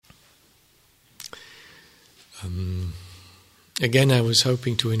Again, I was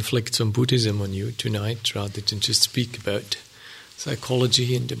hoping to inflict some Buddhism on you tonight rather than just speak about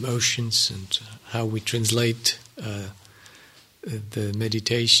psychology and emotions and how we translate the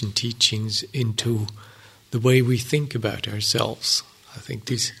meditation teachings into the way we think about ourselves. I think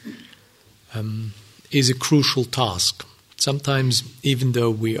this is a crucial task. Sometimes, even though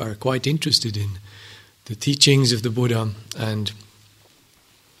we are quite interested in the teachings of the Buddha and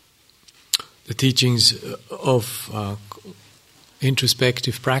the teachings of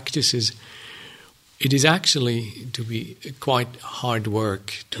introspective practices, it is actually to be quite hard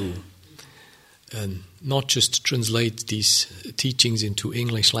work to not just translate these teachings into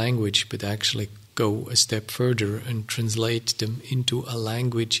English language, but actually go a step further and translate them into a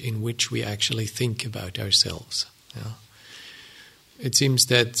language in which we actually think about ourselves. Yeah. It seems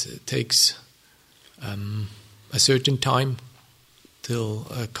that it takes a certain time till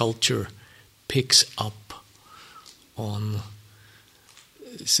a culture picks up on,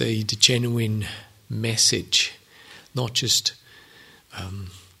 say, the genuine message, not just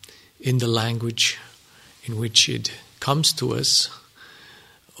in the language in which it comes to us,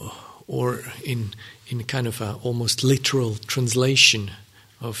 or in kind of a almost literal translation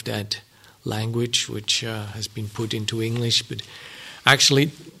of that language which has been put into English, but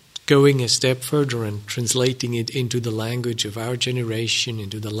actually going a step further and translating it into the language of our generation,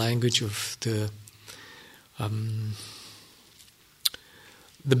 into the language of the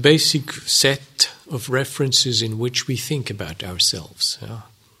basic set of references in which we think about ourselves. Yeah?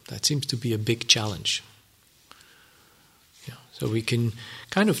 That seems to be a big challenge. Yeah. So we can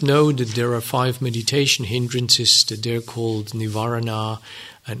kind of know that there are 5 meditation hindrances, that they're called nivarana,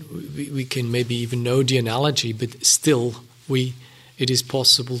 and we can maybe even know the analogy, but still it is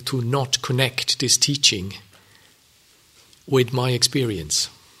possible to not connect this teaching with my experience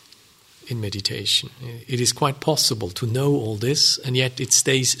in meditation. It is quite possible to know all this, and yet it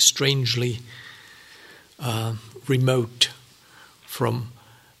stays strangely remote from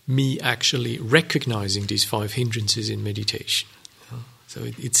me actually recognizing these 5 hindrances in meditation. So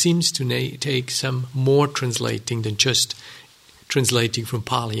it seems to take some more translating than just translating from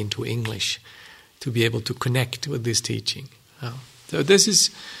Pali into English to be able to connect with this teaching. So this has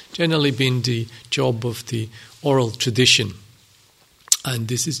generally been the job of the oral tradition. And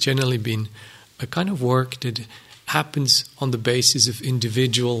this has generally been a kind of work that happens on the basis of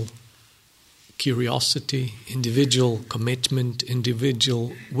individual curiosity, individual commitment,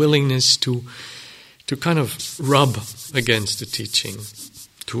 individual willingness to kind of rub against the teaching,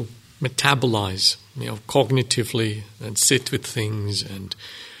 to metabolize, cognitively, and sit with things and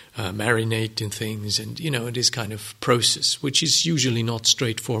marinate in things, and this kind of process, which is usually not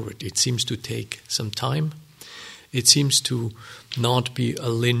straightforward. It seems to take some time. It seems to not be a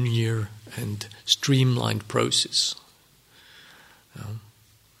linear and streamlined process.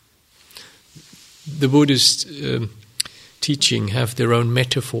 The Buddhist teaching have their own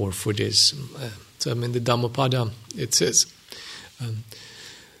metaphor for this. So in the Dhammapada it says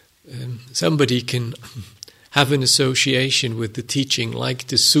somebody can have an association with the teaching like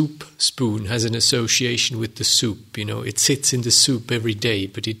the soup spoon has an association with the soup. It sits in the soup every day,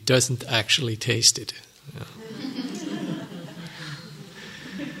 but it doesn't actually taste it.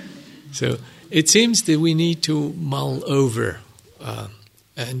 So it seems that we need to mull over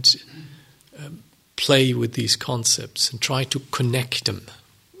and play with these concepts and try to connect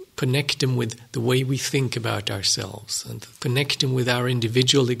them with the way we think about ourselves and connect them with our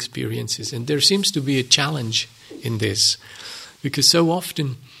individual experiences. And there seems to be a challenge in this, because so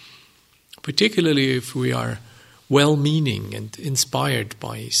often, particularly if we are well-meaning and inspired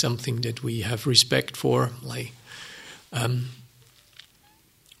by something that we have respect for, like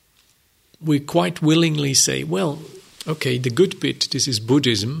we quite willingly say, well, okay, the good bit, this is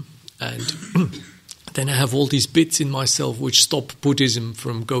Buddhism, and then I have all these bits in myself which stop Buddhism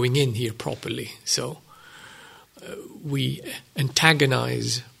from going in here properly. So we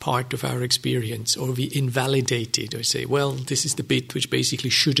antagonize part of our experience, or we invalidate it, or say, well, this is the bit which basically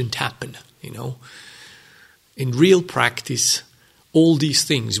shouldn't happen, In real practice, all these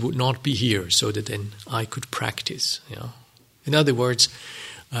things would not be here so that then I could practice, In other words,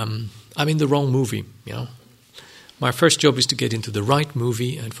 I'm in the wrong movie, My first job is to get into the right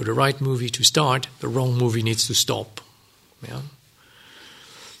movie, and for the right movie to start, the wrong movie needs to stop.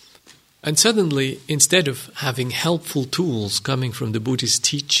 And suddenly, instead of having helpful tools coming from the Buddhist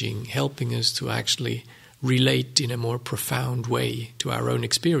teaching, helping us to actually relate in a more profound way to our own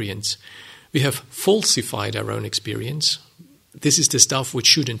experience, we have falsified our own experience. This is the stuff which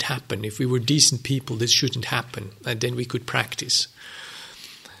shouldn't happen. If we were decent people, this shouldn't happen, and then we could practice.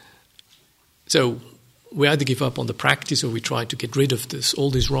 So we either give up on the practice or we try to get rid of all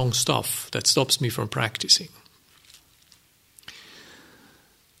this wrong stuff that stops me from practicing.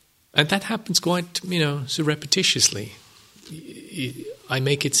 And that happens quite, so repetitiously. I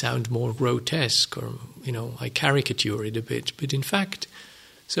make it sound more grotesque, or, I caricature it a bit. But in fact,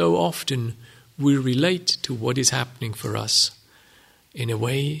 so often we relate to what is happening for us in a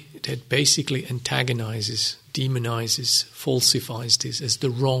way that basically antagonizes, demonizes, falsifies this as the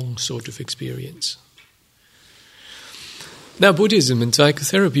wrong sort of experience. Now, Buddhism and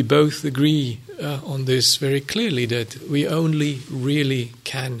psychotherapy both agree on this very clearly, that we only really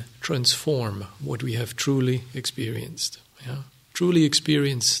can transform what we have truly experienced. Yeah? Truly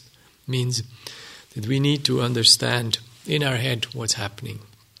experienced means that we need to understand in our head what's happening.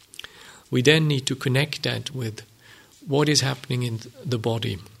 We then need to connect that with what is happening in the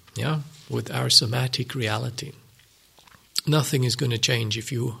body, with our somatic reality. Nothing is going to change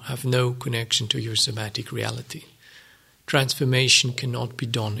if you have no connection to your somatic reality. Transformation cannot be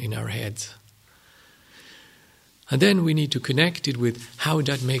done in our heads. And then we need to connect it with how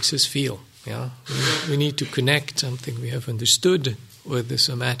that makes us feel. Yeah? We need to connect something we have understood with the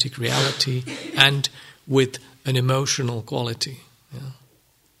somatic reality and with an emotional quality. Yeah?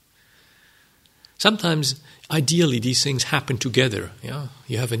 Sometimes, ideally, these things happen together. Yeah?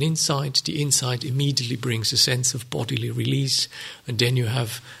 You have an insight, the insight immediately brings a sense of bodily release, and then you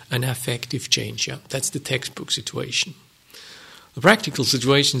have an affective change. Yeah? That's the textbook situation. The practical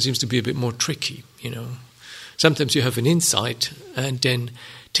situation seems to be a bit more tricky, Sometimes you have an insight, and then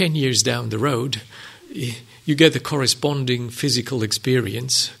 10 years down the road, you get the corresponding physical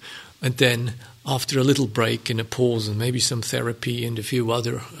experience, and then after a little break and a pause and maybe some therapy and a few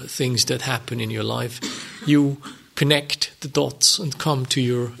other things that happen in your life, you connect the dots and come to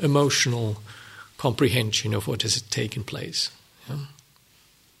your emotional comprehension of what has taken place. Yeah?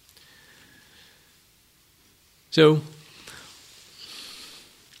 So,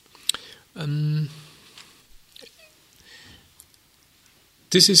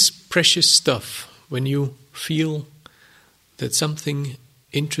 this is precious stuff when you feel that something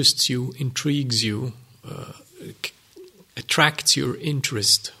interests you, intrigues you, attracts your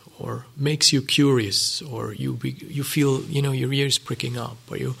interest, or makes you curious, or you feel your ears pricking up,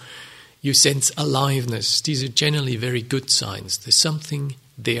 or you sense aliveness. These are generally very good signs. There's something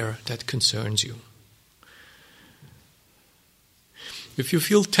there that concerns you. If you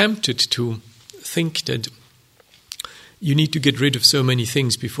feel tempted to think that you need to get rid of so many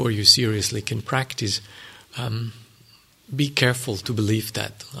things before you seriously can practice, be careful to believe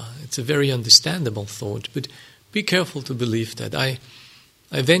that. It's a very understandable thought, but be careful to believe that. I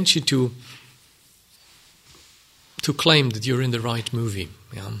venture to claim that you're in the right movie.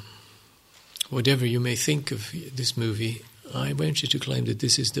 Yeah? Whatever you may think of this movie, I venture to claim that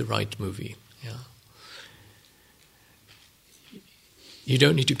this is the right movie. Yeah? You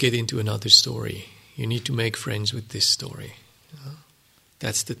don't need to get into another story. You need to make friends with this story. Yeah?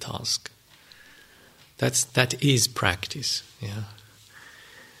 That's the task. That is practice. Yeah?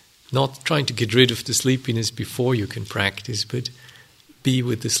 Not trying to get rid of the sleepiness before you can practice, but be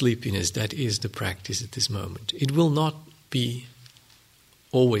with the sleepiness. That is the practice at this moment. It will not be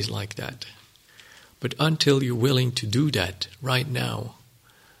always like that. But until you're willing to do that right now,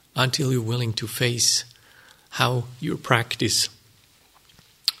 until you're willing to face how your practice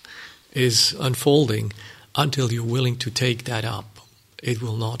is unfolding, until you're willing to take that up, it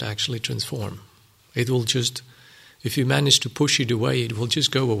will not actually transform. It will just, if you manage to push it away, it will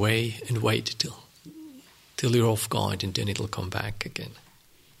just go away and wait till you're off guard, and then it'll come back again.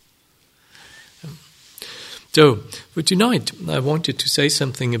 So, for tonight, I wanted to say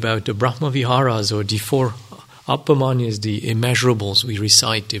something about the Brahmaviharas, or the 4 Appamanyas, the Immeasurables we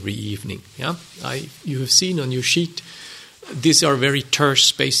recite every evening. Yeah, you have seen on your sheet. These are very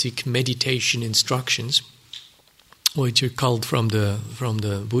terse, basic meditation instructions, which are culled from the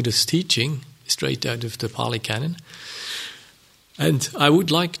Buddha's teaching, straight out of the Pali Canon. And I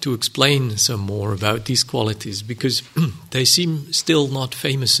would like to explain some more about these qualities, because they seem still not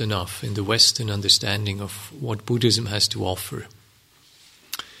famous enough in the Western understanding of what Buddhism has to offer.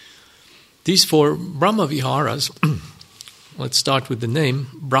 These 4 Brahmaviharas, let's start with the name.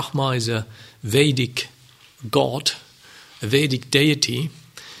 Brahma is a Vedic god, a Vedic deity,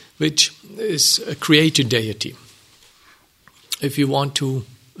 which is a creator deity. If you want to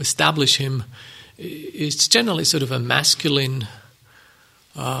establish him, it's generally sort of a masculine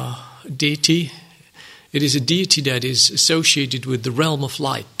deity. It is a deity that is associated with the realm of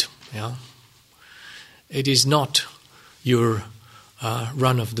light. Yeah? It is not your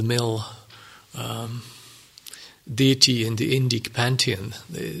run-of-the-mill deity in the Indic pantheon.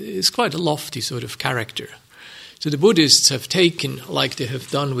 It's quite a lofty sort of character. So the Buddhists have taken, like they have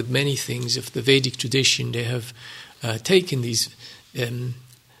done with many things of the Vedic tradition, they have taken these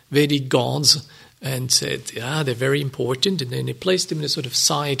Vedic gods and said, they're very important, and then they placed them in a sort of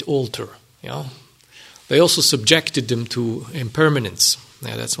side altar. They also subjected them to impermanence.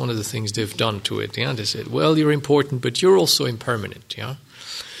 Now, that's one of the things they've done to it. They said, well, you're important, but you're also impermanent.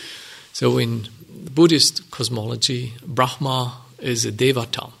 So in Buddhist cosmology, Brahma is a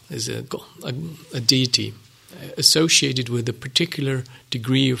devata, is a deity associated with a particular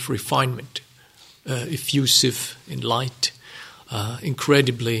degree of refinement, effusive in light,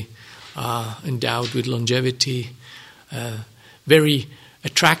 incredibly endowed with longevity, very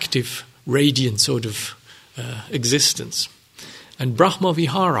attractive, radiant sort of existence. And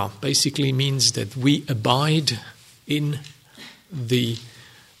Brahmavihāra basically means that we abide in the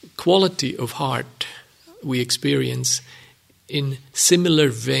quality of heart we experience in similar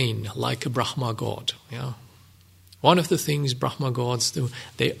vein, like a Brahma god. One of the things Brahma gods do,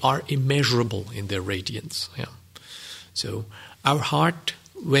 they are immeasurable in their radiance. So our heart,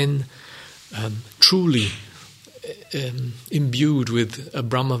 when truly imbued with a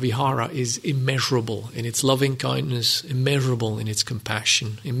Brahmavihāra, is immeasurable in its loving kindness, immeasurable in its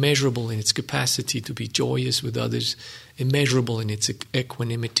compassion, immeasurable in its capacity to be joyous with others, immeasurable in its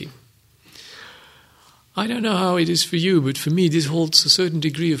equanimity. I don't know how it is for you, but for me this holds a certain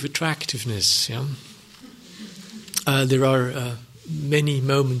degree of attractiveness. There are many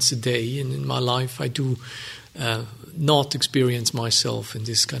moments a day, and in my life I do not experience myself in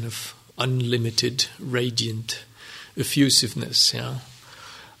this kind of unlimited, radiant effusiveness.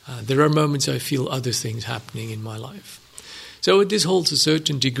 There are moments I feel other things happening in my life. So this holds a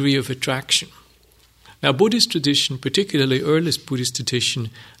certain degree of attraction. Now, Buddhist tradition, particularly earliest Buddhist tradition,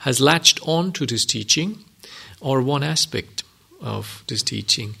 has latched on to this teaching, or one aspect of this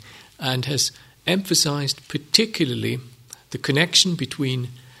teaching, and has emphasized particularly the connection between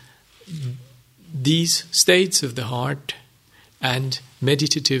these states of the heart and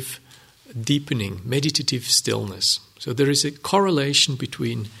meditative deepening, meditative stillness. So there is a correlation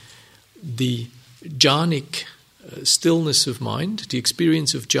between the jhanic stillness of mind, the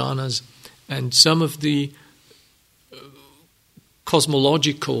experience of jhanas, and some of the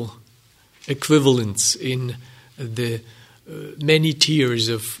cosmological equivalents in the many tiers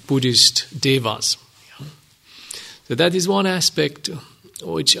of Buddhist devas. So that is one aspect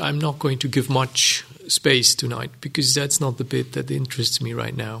which I'm not going to give much space tonight, because that's not the bit that interests me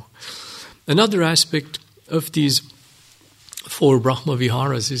right now. Another aspect of these 4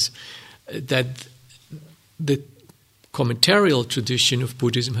 Brahmaviharas is that the commentarial tradition of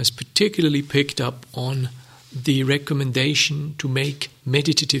Buddhism has particularly picked up on the recommendation to make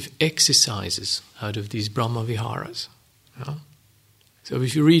meditative exercises out of these Brahmaviharas. So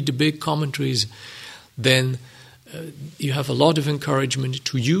if you read the big commentaries, then you have a lot of encouragement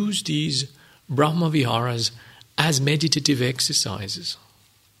to use these Brahmaviharas as meditative exercises.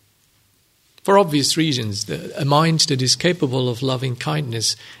 For obvious reasons, a mind that is capable of loving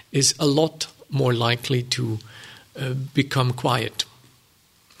kindness is a lot more likely to become quiet.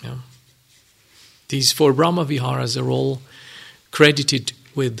 These 4 Brahmaviharas are all credited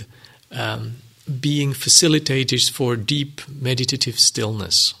with being facilitators for deep meditative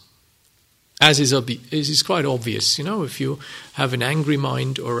stillness. As is quite obvious, if you have an angry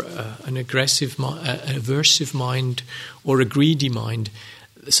mind or an aggressive, aversive mind or a greedy mind,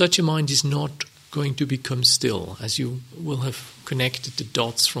 such a mind is not going to become still, as you will have connected the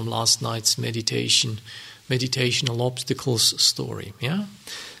dots from last night's meditational obstacles story.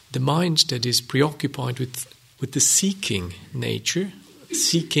 The mind that is preoccupied with the seeking nature,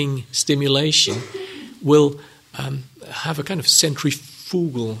 seeking stimulation, will have a kind of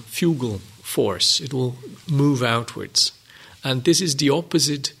centrifugal force. It will move outwards. And this is the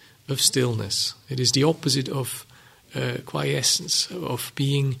opposite of stillness. It is the opposite of quiescence, of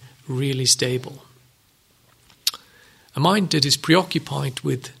being really stable. A mind that is preoccupied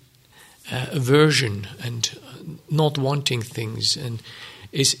with aversion and not wanting things and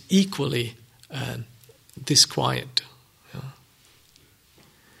is equally disquiet.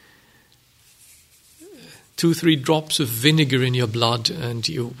 2-3 drops of vinegar in your blood and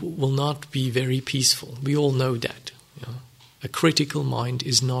you will not be very peaceful. We all know that. A critical mind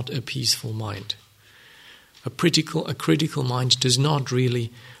is not a peaceful mind. A critical mind does not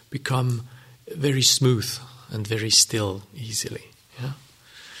really become very smooth and very still easily.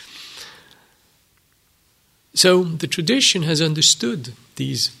 So the tradition has understood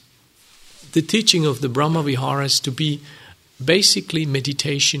the teaching of the Brahmaviharas to be basically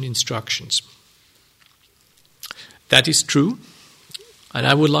meditation instructions. That is true, and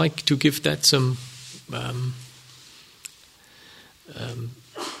I would like to give that some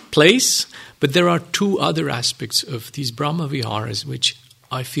place. But there are two other aspects of these Brahmaviharas which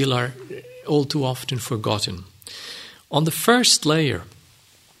I feel are all too often forgotten. On the first layer,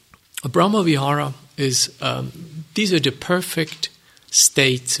 a Brahmavihara is, these are the perfect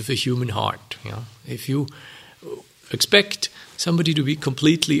states of a human heart. You know? If you expect somebody to be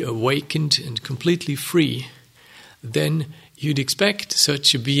completely awakened and completely free, then you'd expect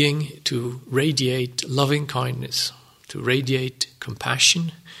such a being to radiate loving kindness, to radiate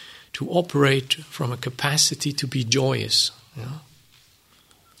compassion, to operate from a capacity to be joyous. You know?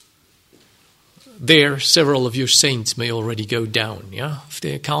 There, several of your saints may already go down. Yeah, if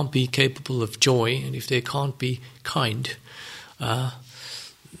they can't be capable of joy and if they can't be kind,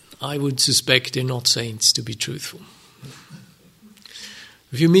 I would suspect they're not saints, to be truthful.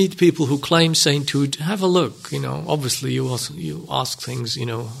 If you meet people who claim sainthood, have a look. You know, obviously you ask things. You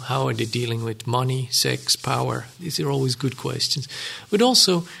know, how are they dealing with money, sex, power? These are always good questions. But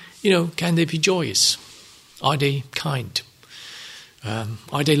also, you know, can they be joyous? Are they kind?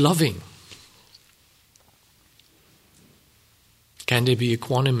 Are they loving? Can they be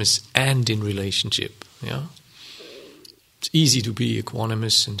equanimous and in relationship? Yeah, it's easy to be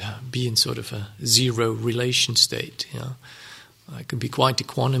equanimous and be in sort of a zero relation state. Yeah, I can be quite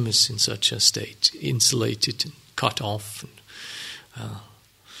equanimous in such a state, insulated and cut off, and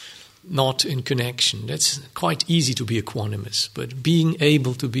not in connection. That's quite easy to be equanimous, but being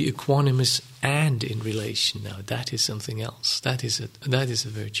able to be equanimous and in relation, now that is something else. That is a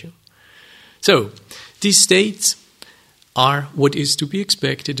virtue. So these states are what is to be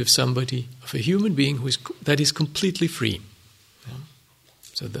expected of somebody, of a human being that is completely free. Yeah?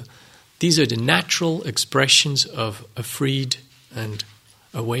 So these are the natural expressions of a freed and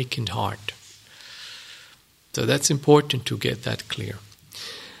awakened heart. So that's important to get that clear.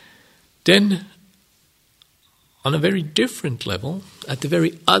 Then, on a very different level, at the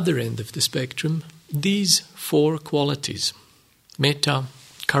very other end of the spectrum, these four qualities, metta,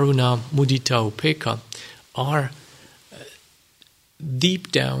 karuna, mudita, upekkha, are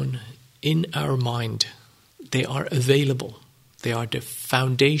deep down in our mind. They are available. They are the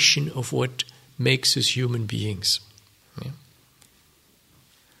foundation of what makes us human beings. Yeah.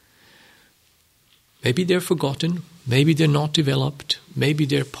 Maybe they're forgotten, maybe they're not developed, maybe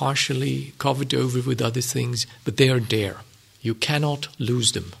they're partially covered over with other things, but they are there. You cannot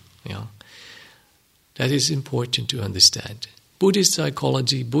lose them. Yeah. That is important to understand. Buddhist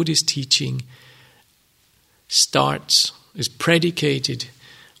psychology, Buddhist teaching is predicated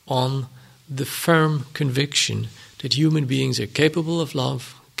on the firm conviction that human beings are capable of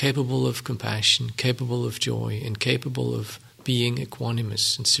love, capable of compassion, capable of joy, and capable of being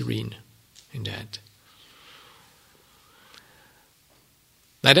equanimous and serene in that.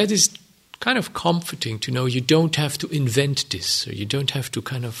 Now that is kind of comforting to know you don't have to invent this, or you don't have to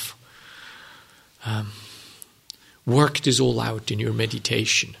kind of work this all out in your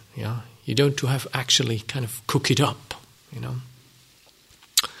meditation. Yeah, you don't have to actually kind of cook it up. You know,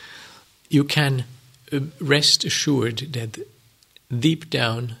 you can rest assured that deep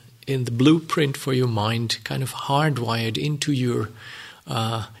down in the blueprint for your mind, kind of hardwired into your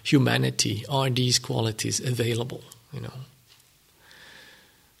humanity, are these qualities available. You know,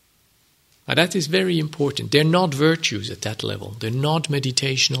 and that is very important. They're not virtues at that level. They're not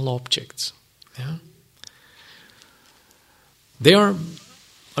meditational objects. Yeah, they are.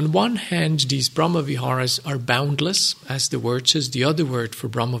 On one hand, these Brahmaviharas are boundless, as the word says. The other word for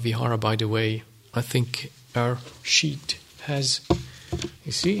Brahmavihara, by the way, I think our sheet has,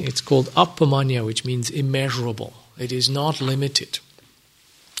 you see, it's called appamanya, which means immeasurable. It is not limited.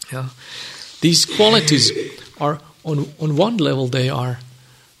 Yeah. These qualities are, on one level, they are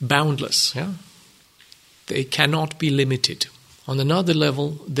boundless. Yeah. They cannot be limited. On another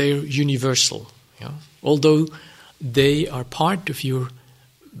level, they're universal. Yeah. Although they are part of your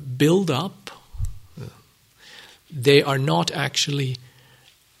build up, they are not actually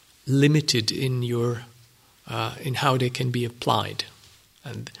limited in your in how they can be applied,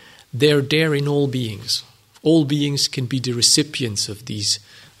 and they're there in all beings. All beings can be the recipients of this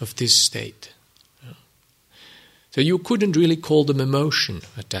state. So you couldn't really call them emotion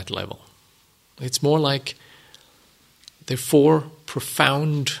at that level. It's more like there are four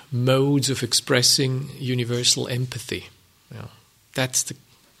profound modes of expressing universal empathy. That's the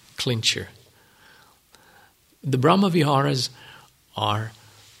clincher. The Brahmaviharas are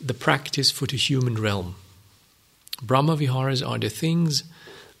the practice for the human realm. Brahmaviharas are the things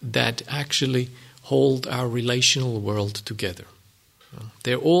that actually hold our relational world together.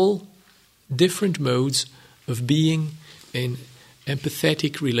 They're all different modes of being in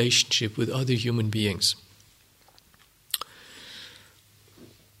empathetic relationship with other human beings.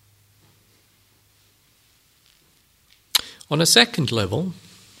 On a second level,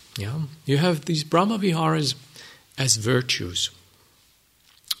 you have these Brahmaviharas as virtues.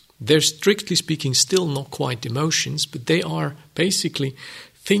 They're strictly speaking still not quite emotions, but they are basically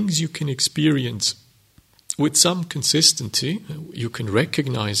things you can experience with some consistency, you can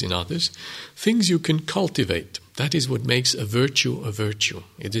recognize in others, things you can cultivate. That is what makes a virtue a virtue.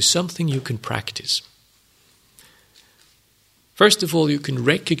 It is something you can practice. First of all, you can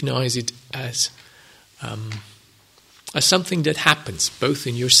recognize it as something that happens, both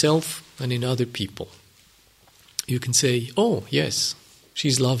in yourself and in other people. You can say, oh, yes,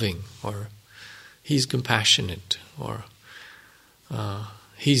 she's loving, or he's compassionate, or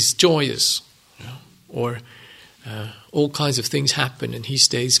he's joyous, or all kinds of things happen and he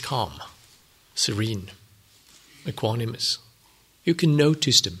stays calm, serene, equanimous. You can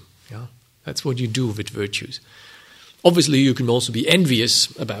notice them. That's what you do with virtues. Obviously, you can also be envious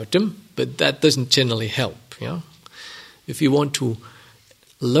about them, but that doesn't generally help. If you want to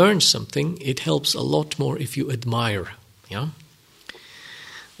learn something, it helps a lot more if you admire.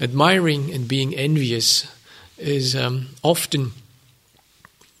 Admiring and being envious is often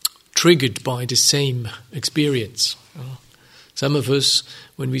triggered by the same experience. Some of us,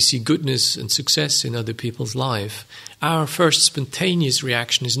 when we see goodness and success in other people's life, our first spontaneous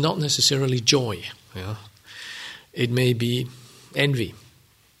reaction is not necessarily joy. It may be envy.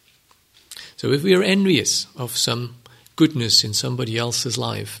 So if we are envious of some goodness in somebody else's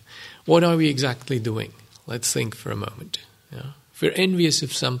life, what are we exactly doing? Let's think for a moment. If we're envious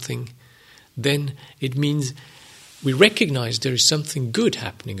of something, then it means we recognize there is something good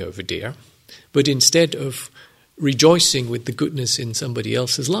happening over there, but instead of rejoicing with the goodness in somebody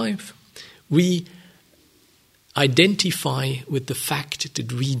else's life, we identify with the fact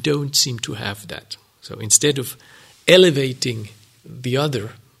that we don't seem to have that. So instead of elevating the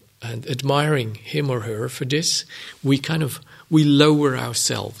other and admiring him or her for this, we lower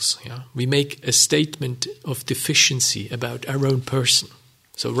ourselves. We make a statement of deficiency about our own person.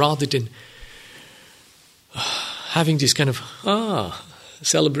 So rather than having this kind of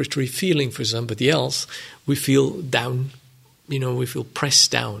celebratory feeling for somebody else, we feel down, we feel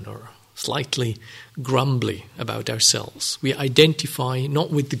pressed down or slightly grumbly about ourselves. We identify not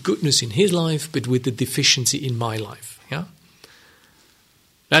with the goodness in his life, but with the deficiency in my life.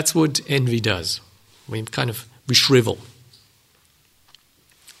 That's what envy does. We shrivel.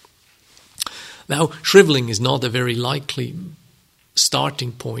 Now, shriveling is not a very likely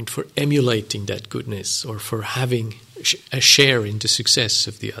starting point for emulating that goodness or for having a share in the success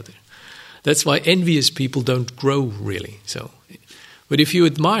of the other. That's why envious people don't grow really. But if you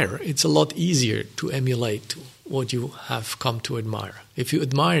admire, it's a lot easier to emulate what you have come to admire. If you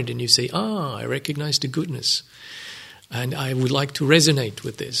admire, then you say, I recognize the goodness, and I would like to resonate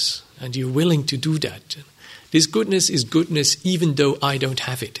with this, and you're willing to do that. This goodness is goodness even though I don't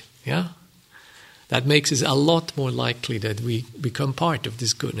have it. That makes it a lot more likely that we become part of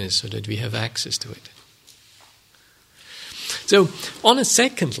this goodness so that we have access to it. So, on a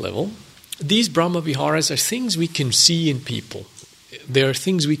second level, these Brahmaviharas are things we can see in people. They are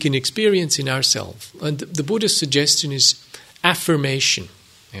things we can experience in ourselves. And the Buddha's suggestion is affirmation.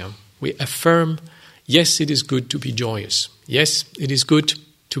 We affirm, yes, it is good to be joyous. Yes, it is good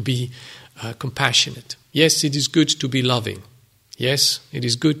to be compassionate. Yes, it is good to be loving. Yes, it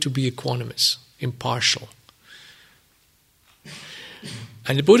is good to be equanimous, impartial.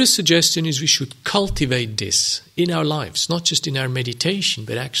 And the Buddha's suggestion is we should cultivate this in our lives, not just in our meditation,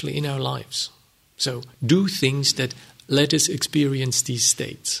 but actually in our lives. So do things that let us experience these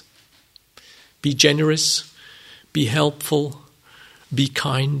states. Be generous, be helpful, be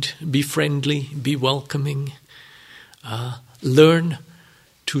kind, be friendly, be welcoming. Learn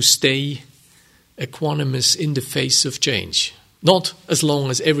to stay equanimous in the face of change. Not as long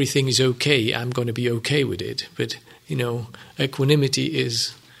as everything is okay, I'm going to be okay with it. But, equanimity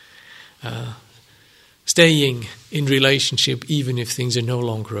is staying in relationship even if things are no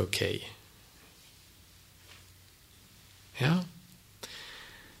longer okay.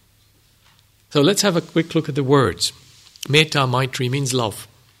 So let's have a quick look at the words. Metta, Maitri means love.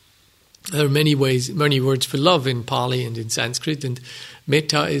 There are many words for love in Pali and in Sanskrit, and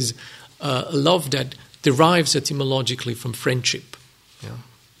metta is love that derives etymologically from friendship.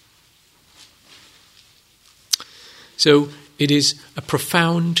 So it is a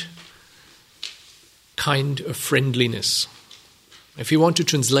profound kind of friendliness. If you want to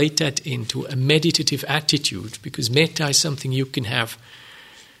translate that into a meditative attitude, because metta is something you can have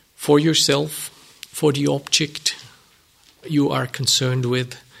for yourself, for the object you are concerned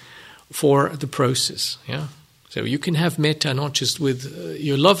with, for the process. Yeah. So you can have metta not just with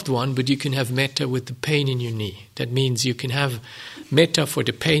your loved one, but you can have metta with the pain in your knee. That means you can have metta for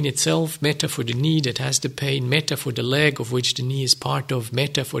the pain itself, metta for the knee that has the pain, metta for the leg of which the knee is part of,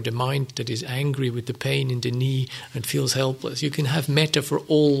 metta for the mind that is angry with the pain in the knee and feels helpless. You can have metta for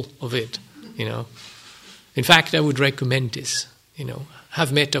all of it, you know. In fact, I would recommend this, you know.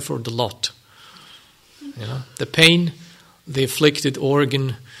 Have metta for the lot. You know? The pain, the afflicted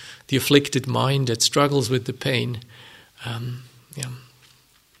organ, the afflicted mind that struggles with the pain.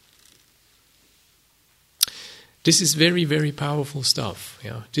 This is very, very powerful stuff.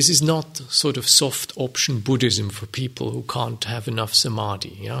 Yeah? This is not sort of soft option Buddhism for people who can't have enough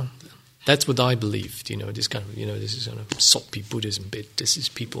samadhi. Yeah? That's what I believed. You know, this kind of, this is kind of soppy Buddhism bit. This is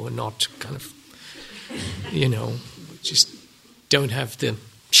people who are not kind of, just don't have the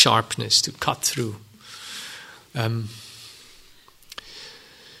sharpness to cut through.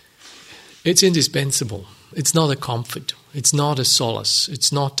 It's indispensable. It's not a comfort. It's not a solace.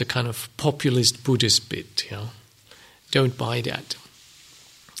 It's not the kind of populist Buddhist bit. Don't buy that.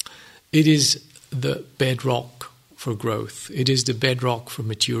 It is the bedrock for growth. It is the bedrock for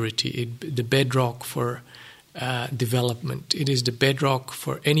maturity. The bedrock for development. It is the bedrock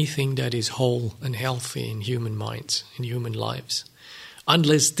for anything that is whole and healthy in human minds, in human lives.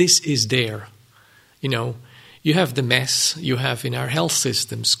 Unless this is there, you have the mess you have in our health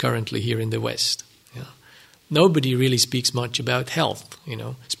systems currently here in the West. Nobody really speaks much about health.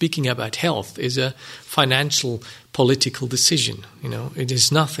 Speaking about health is a financial, political decision. It has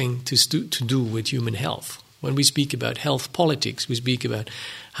nothing to do with human health. When we speak about health politics, we speak about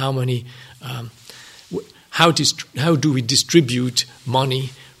how do we distribute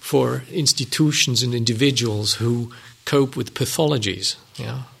money for institutions and individuals who cope with pathologies.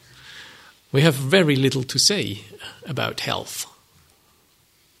 We have very little to say about health.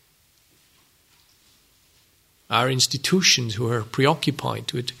 Our institutions who are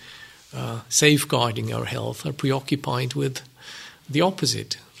preoccupied with safeguarding our health are preoccupied with the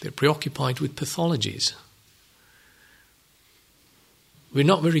opposite. They're preoccupied with pathologies. We're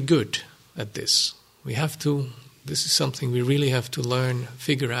not very good at this. This is something we really have to learn,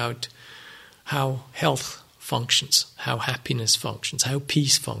 figure out how health functions, how happiness functions, how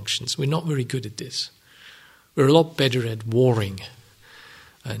peace functions. We're not very good at this. We're a lot better at warring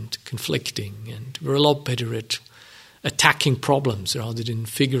and conflicting, and we're a lot better at attacking problems rather than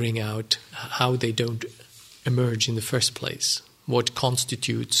figuring out how they don't emerge in the first place, what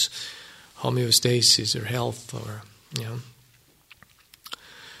constitutes homeostasis or health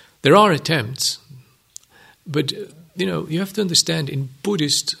There are attempts, but you have to understand, in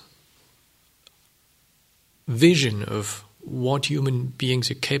Buddhist vision of what human beings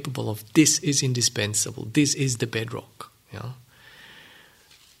are capable of, this is indispensable. This is the bedrock.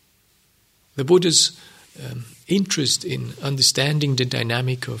 The Buddha's interest in understanding the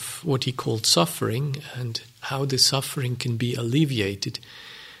dynamic of what he called suffering and how the suffering can be alleviated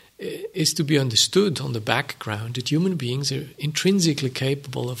is to be understood on the background that human beings are intrinsically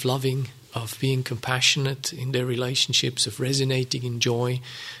capable of loving, of being compassionate in their relationships, of resonating in joy,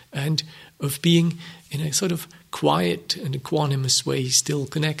 and of being in a sort of quiet and equanimous way still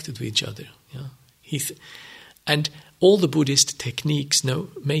connected with each other. And all the Buddhist techniques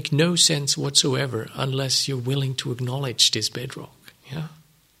make no sense whatsoever unless you're willing to acknowledge this bedrock.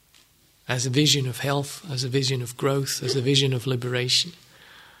 As a vision of health, as a vision of growth, as a vision of liberation.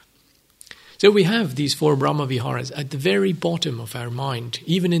 So we have these 4 Brahmaviharas at the very bottom of our mind.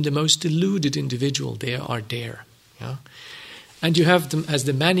 Even in the most deluded individual, they are there. And you have them as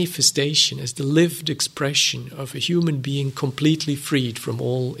the manifestation, as the lived expression of a human being completely freed from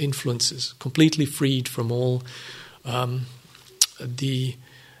all influences, completely freed from all the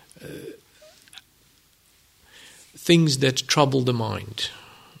things that trouble the mind,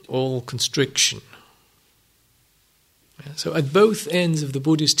 all constriction. So at both ends of the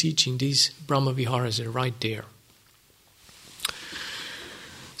Buddhist teaching, these Brahmaviharas are right there.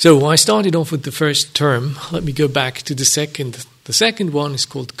 So I started off with the first term. Let me go back to the second. The second one is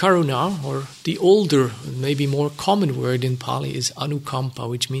called karuna, or the older, maybe more common word in Pali is anukampa,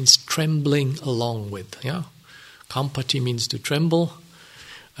 which means trembling along with. Kampati means to tremble,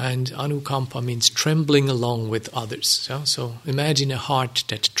 and anukampa means trembling along with others. So imagine a heart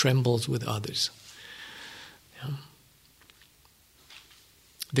that trembles with others.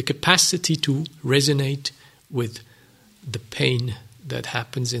 The capacity to resonate with the pain that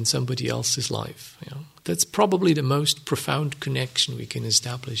happens in somebody else's life. That's probably the most profound connection we can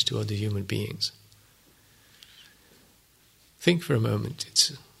establish to other human beings. Think for a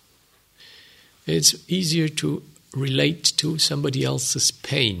moment. It's easier to relate to somebody else's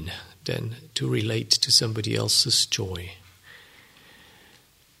pain than to relate to somebody else's joy.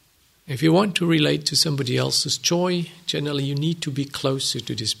 If you want to relate to somebody else's joy, generally you need to be closer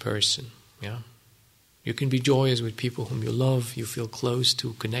to this person. Yeah, you can be joyous with people whom you love, you feel close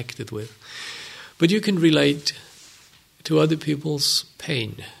to, connected with. But you can relate to other people's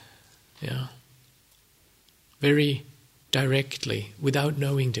pain, yeah, very directly, without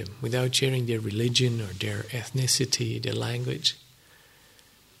knowing them, without sharing their religion or their ethnicity, their language.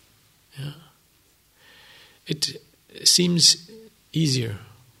 Yeah. It seems easier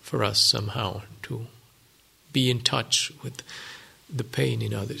for us somehow to be in touch with the pain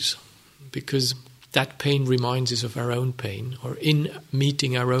in others, because that pain reminds us of our own pain, or in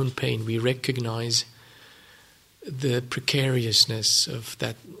meeting our own pain we recognize the precariousness of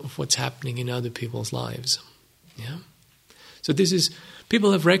what's happening in other people's lives. Yeah. So this is,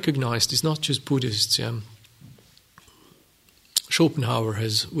 people have recognized, it's not just Buddhists. Schopenhauer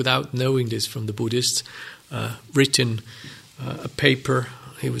has, without knowing this from the Buddhists, written a paper.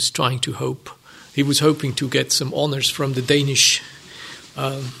 He was hoping to get some honors from the Danish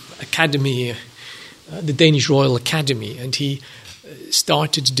Academy, the Danish Royal Academy, and he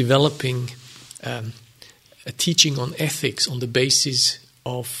started developing a teaching on ethics on the basis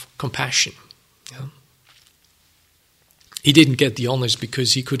of compassion. Yeah. He didn't get the honors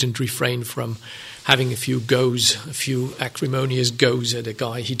because he couldn't refrain from having a few acrimonious goes at a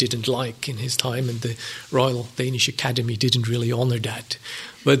guy he didn't like in his time, and the Royal Danish Academy didn't really honor that.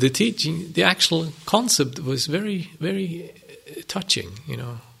 But the teaching, the actual concept was very, very touching, you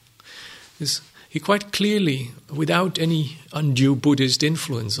know. He quite clearly, without any undue Buddhist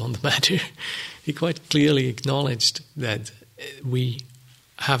influence on the matter, he quite clearly acknowledged that we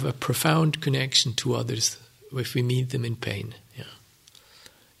have a profound connection to others if we meet them in pain. Yeah.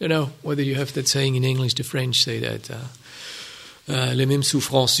 You know, whether you have that saying in English, the French say that les mêmes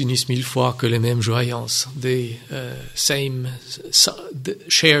souffrances unissent mille fois que les mêmes joyances. The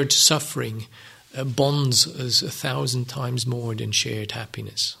shared suffering bonds us 1,000 times more than shared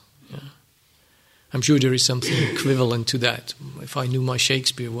happiness. Yeah. I'm sure there is something equivalent to that. If I knew my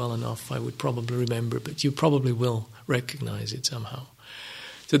Shakespeare well enough, I would probably remember, but you probably will recognize it somehow.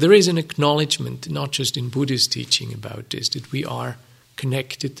 So there is an acknowledgement, not just in Buddhist teaching about this, that we are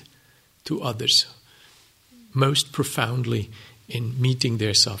connected to others, most profoundly in meeting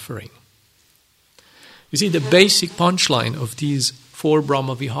their suffering. You see, the basic punchline of these 4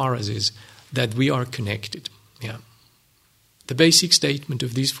 Brahmaviharas is that we are connected. Yeah. The basic statement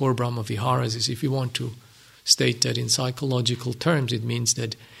of these 4 Brahmaviharas is, if you want to state that in psychological terms, it means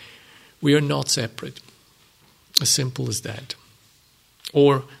that we are not separate. As simple as that.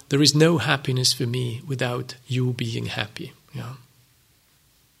 Or there is no happiness for me without you being happy. Yeah.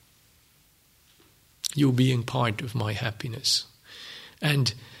 You being part of my happiness.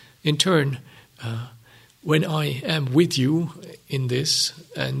 And in turn, when I am with you in this,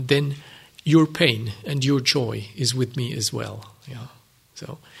 and then your pain and your joy is with me as well. Yeah.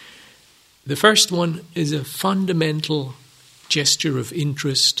 So the first one is a fundamental gesture of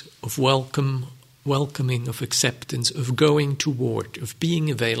interest, of welcoming, of acceptance, of going toward, of being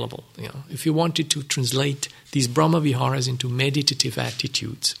available. You know, if you wanted to translate these Brahmaviharas into meditative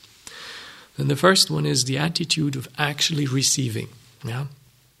attitudes, then the first one is the attitude of actually receiving. Yeah,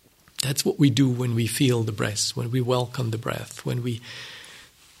 that's what we do when we feel the breath, when we welcome the breath, when we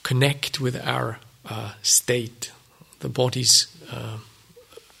connect with our state, the body's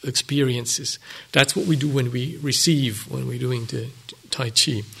experiences. That's what we do when we receive, when we're doing the Tai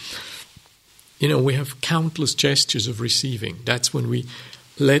Chi. You know, we have countless gestures of receiving. That's when we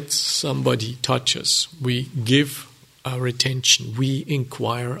let somebody touch us. We give our attention. We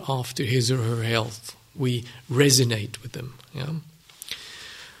inquire after his or her health. We resonate with them. Yeah?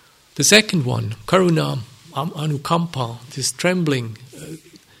 The second one, karuna, anukampa, this trembling.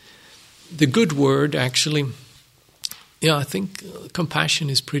 The good word, actually, I think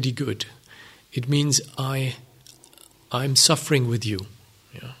compassion is pretty good. It means I'm suffering with you.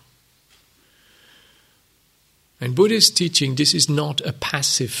 Yeah. In Buddhist teaching, this is not a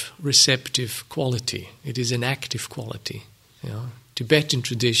passive, receptive quality. It is an active quality. Yeah. Tibetan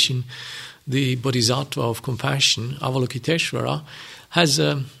tradition, the Bodhisattva of compassion, Avalokiteshvara, has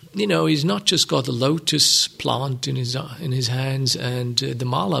he's not just got a lotus plant in his hands and the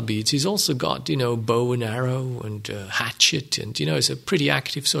mala beads. He's also got, bow and arrow and hatchet, and he's a pretty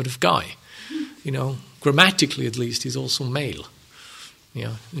active sort of guy. Grammatically at least, he's also male.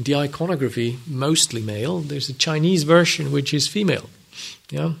 Yeah, in the iconography, mostly male. There's a Chinese version which is female.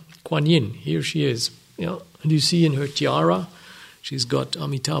 Yeah, Kuan Yin, here she is. Yeah, and you see in her tiara, she's got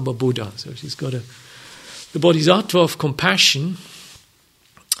Amitabha Buddha. So she's got the Bodhisattva of compassion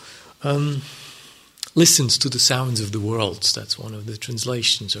listens to the sounds of the world. That's one of the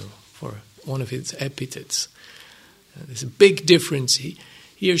translations, or for one of its epithets. There's a big difference. He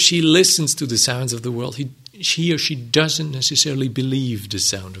or she listens to the sounds of the world. He or she doesn't necessarily believe the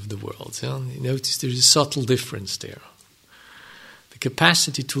sound of the world. You notice there's a subtle difference there. The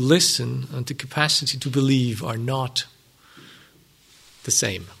capacity to listen and the capacity to believe are not the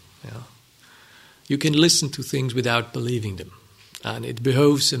same. You can listen to things without believing them. And it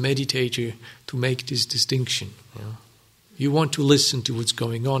behoves a meditator to make this distinction. You want to listen to what's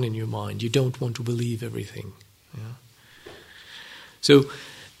going on in your mind. You don't want to believe everything. So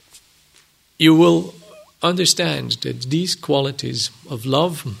you will understand that these qualities of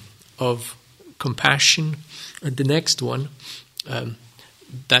love, of compassion, and the next one,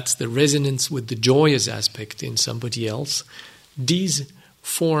 that's the resonance with the joyous aspect in somebody else, these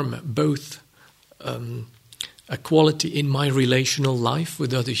form both a quality in my relational life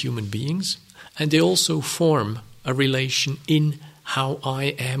with other human beings, and they also form a relation in how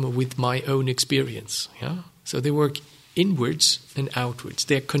I am with my own experience. So they work inwards and outwards.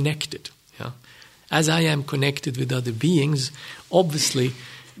 They're connected. As I am connected with other beings, obviously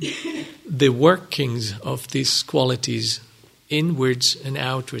the workings of these qualities inwards and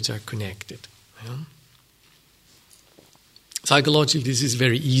outwards are connected. Psychologically, this is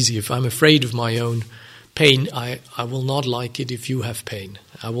very easy. If I'm afraid of my own pain, I will not like it if you have pain.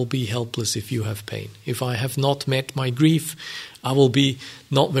 I will be helpless if you have pain. If I have not met my grief, I will be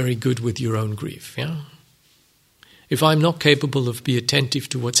not very good with your own grief. If I'm not capable of being attentive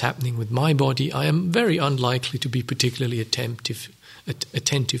to what's happening with my body, I am very unlikely to be particularly attentive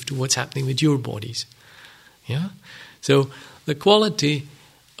to what's happening with your bodies. So the quality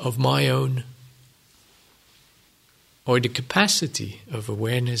of my own, or the capacity of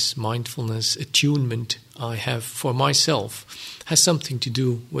awareness, mindfulness, attunement I have for myself has something to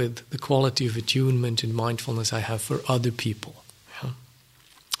do with the quality of attunement and mindfulness I have for other people.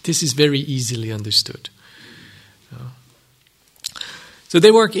 This is very easily understood. So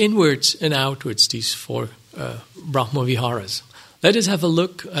they work inwards and outwards, these four Brahmaviharas. Let us have a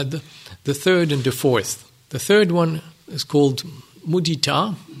look at the third and the fourth. The third one is called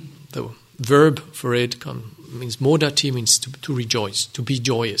mudita. The verb for it means modati, means to rejoice, to be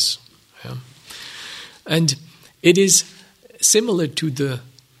joyous. And it is similar to the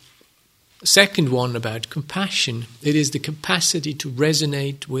second one about compassion. It is the capacity to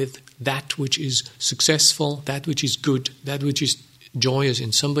resonate with that which is successful, that which is good, that which is joyous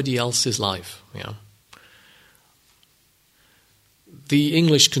in somebody else's life. The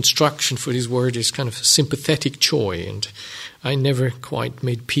English construction for this word is kind of sympathetic joy, and I never quite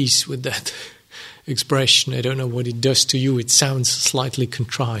made peace with that expression. I don't know what it does to you. It sounds slightly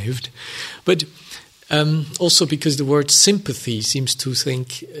contrived. But also because the word sympathy seems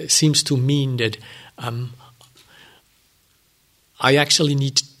to mean that I actually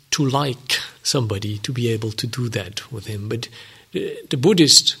need to like somebody to be able to do that with him. But the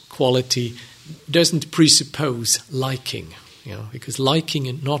Buddhist quality doesn't presuppose liking, because liking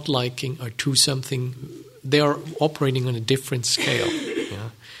and not liking are they are operating on a different scale.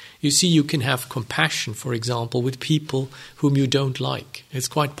 You see, you can have compassion, for example, with people whom you don't like. It's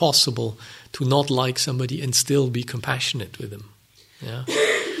quite possible to not like somebody and still be compassionate with them.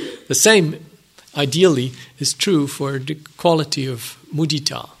 The same, ideally, is true for the quality of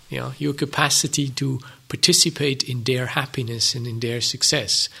mudita. Your capacity to participate in their happiness and in their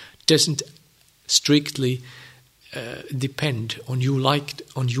success doesn't strictly depend on your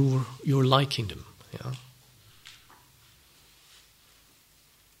liking them.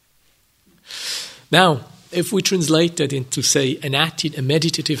 Now, if we translate that into, say, a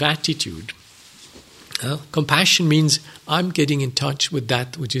meditative attitude, compassion means I'm getting in touch with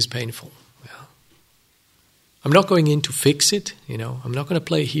that which is painful. I'm not going in to fix it, I'm not going to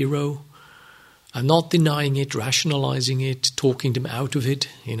play hero. I'm not denying it, rationalizing it, talking them out of it,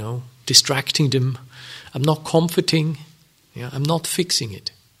 distracting them. I'm not comforting, I'm not fixing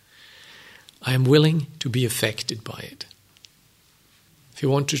it. I am willing to be affected by it. If you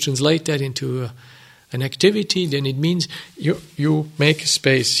want to translate that into an activity, then it means you make a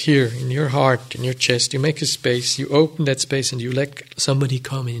space here in your heart, in your chest. You make a space, you open that space, and you let somebody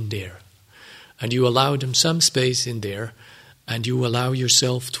come in there. And you allow them some space in there, and you allow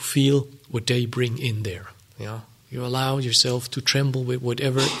yourself to feel what they bring in there. You allow yourself to tremble with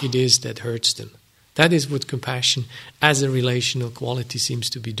whatever it is that hurts them. That is what compassion as a relational quality seems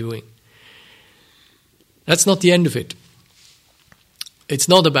to be doing. That's not the end of it. It's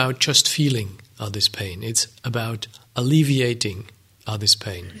not about just feeling others' pain. It's about alleviating others'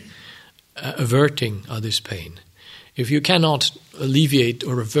 pain, averting others' pain. If you cannot alleviate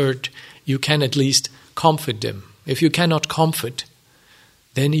or avert, you can at least comfort them. If you cannot comfort,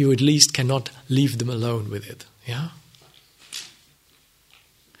 then you at least cannot leave them alone with it. Yeah?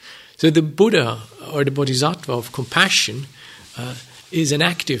 So the Buddha, or the Bodhisattva of compassion, is an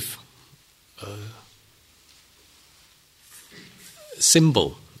active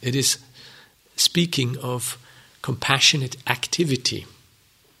symbol. It is speaking of compassionate activity,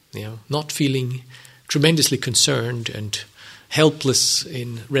 not feeling tremendously concerned and helpless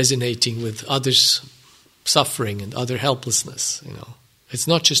in resonating with others' suffering and other helplessness. It's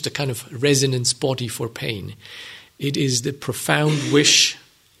not just a kind of resonance body for pain. It is the profound wish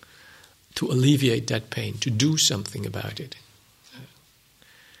to alleviate that pain, to do something about it.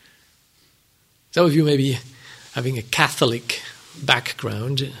 Some of you may be having a Catholic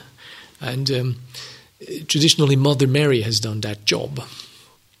background, and traditionally Mother Mary has done that job.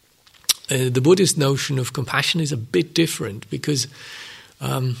 The Buddhist notion of compassion is a bit different because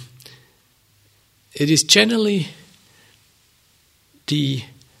it is generally the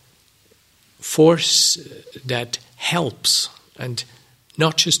force that helps and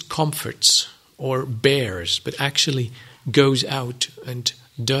not just comforts or bears, but actually goes out and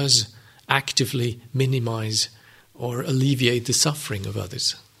does actively minimize or alleviate the suffering of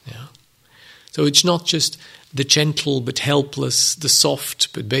others. Yeah? So it's not just the gentle but helpless, the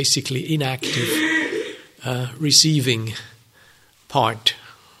soft but basically inactive receiving part.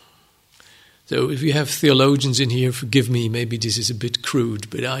 So if you have theologians in here, forgive me, maybe this is a bit crude,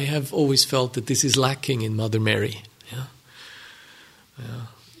 but I have always felt that this is lacking in Mother Mary. Yeah?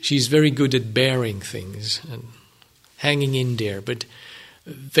 She's very good at bearing things and hanging in there, but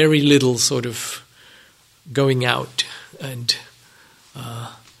very little sort of going out and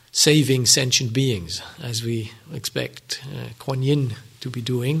saving sentient beings, as we expect Kuan Yin to be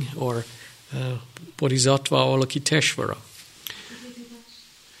doing, or Bodhisattva Avalokiteshvara.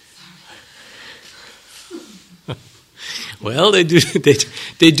 Well, they do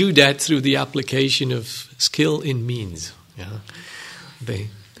that through the application of skill in means. Yeah?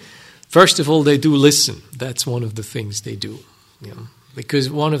 First of all, they do listen. That's one of the things they do. Yeah? Because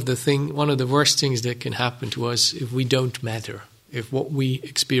one of the worst things that can happen to us if we don't matter, if what we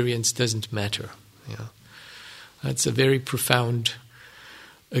experience doesn't matter. Yeah? That's a very profound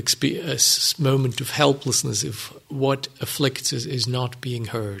moment of helplessness if what afflicts us is not being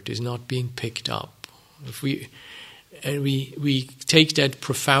heard, is not being picked up. If we take that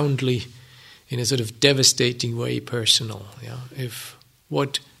profoundly in a sort of devastating way personal. Yeah? If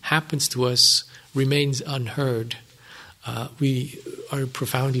what happens to us remains unheard, we are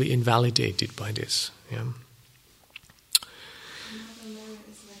profoundly invalidated by this. Yeah? Mother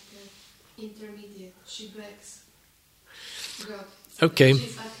is like the intermediate. She begs God. Okay.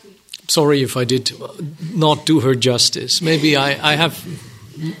 Sorry if I did not do her justice. Maybe I have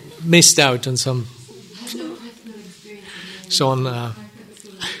missed out on some.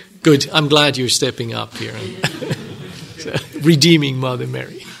 Good. I'm glad you're stepping up here and redeeming Mother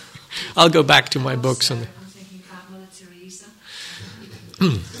Mary. I'll go back to my books on. I'm thinking about Mother Teresa.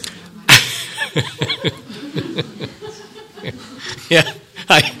 Yeah,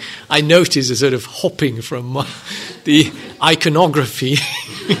 I notice a sort of hopping from the iconography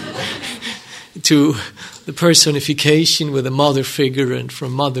to the personification with a mother figure, and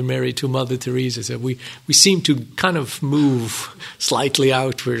from Mother Mary to Mother Teresa. So we seem to kind of move slightly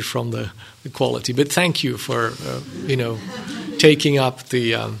outward from the quality. But thank you for taking up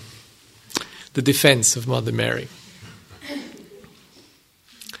the defense of Mother Mary.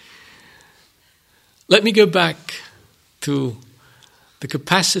 Let me go back to the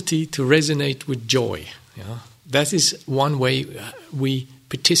capacity to resonate with joy. Yeah? That is one way we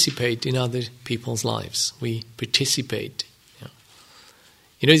participate in other people's lives. We participate.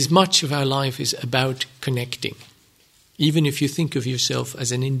 Yeah? Much of our life is about connecting. Even if you think of yourself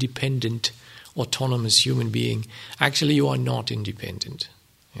as an independent, autonomous human being, actually you are not independent.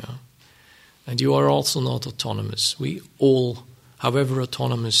 Yeah? And you are also not autonomous. We all, however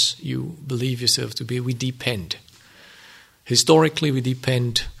autonomous you believe yourself to be, we depend. Historically, we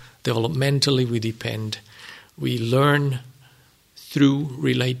depend. Developmentally, we depend. We learn through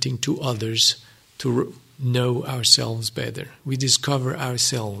relating to others to know ourselves better. We discover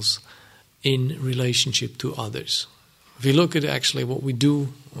ourselves in relationship to others. If you look at actually what we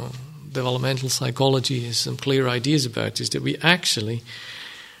do, developmental psychology has some clear ideas about this, that we actually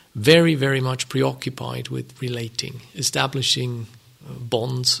very, very much preoccupied with relating, establishing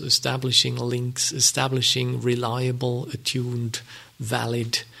bonds, establishing links, establishing reliable, attuned,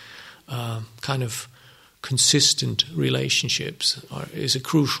 valid kind of consistent relationships is a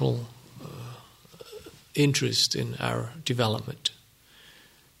crucial interest in our development.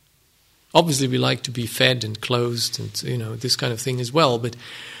 Obviously, we like to be fed and clothed and, this kind of thing as well, but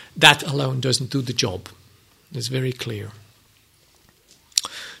that alone doesn't do the job. It's very clear.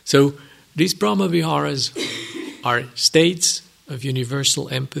 So, these Brahmaviharas are states of universal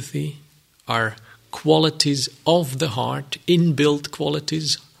empathy, are qualities of the heart, inbuilt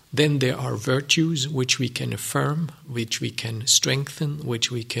qualities. Then there are virtues which we can affirm, which we can strengthen,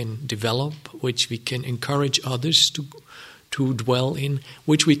 which we can develop, which we can encourage others to dwell in,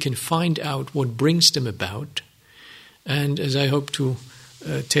 which we can find out what brings them about, and as I hope to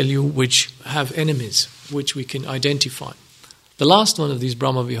tell you, which have enemies, which we can identify. The last one of these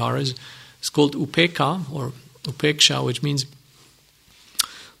Brahmaviharas is called Upeka, or Upeksha, which means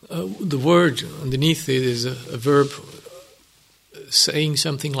the word underneath it is a verb saying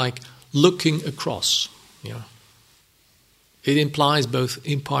something like looking across. It implies both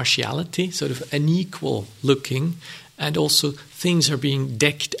impartiality, sort of an equal looking, and also things are being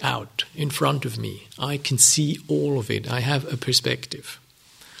decked out in front of me. I can see all of it. I have a perspective.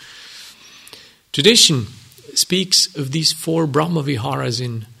 Tradition speaks of these 4 Brahmaviharas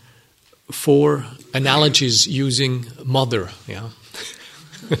in 4 analogies using mother.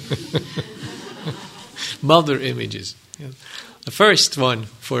 Mother images. The first one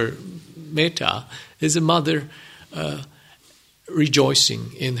for metta is a mother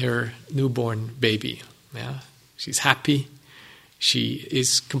rejoicing in her newborn baby. She's happy. She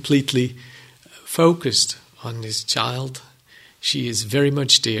is completely focused on this child. She is very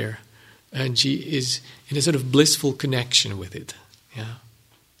much there, and she is in a sort of blissful connection with it.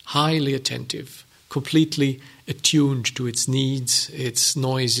 Highly attentive, completely attuned to its needs, its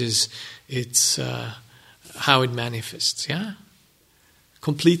noises, its how it manifests.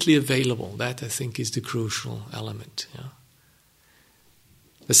 Completely available. That, I think, is the crucial element.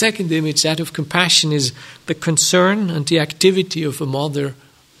 The second image, that of compassion, is the concern and the activity of a mother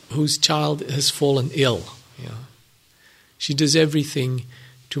whose child has fallen ill. She does everything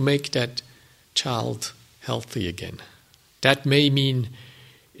to make that child healthy again. That may mean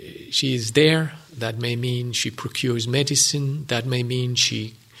she is there. That may mean she procures medicine. That may mean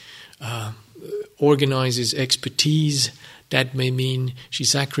she organizes expertise. That may mean she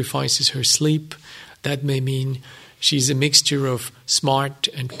sacrifices her sleep. That may mean she's a mixture of smart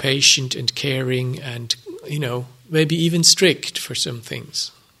and patient and caring and, maybe even strict for some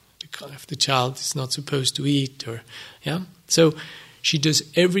things. If the child is not supposed to eat So she does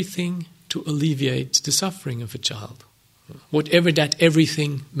everything to alleviate the suffering of a child. Whatever that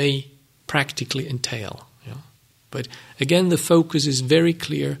everything may practically entail. But again, the focus is very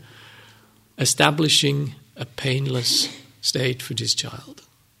clear, establishing a painless state for this child,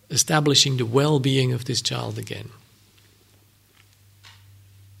 establishing the well-being of this child again.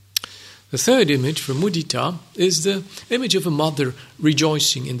 The third image for mudita is the image of a mother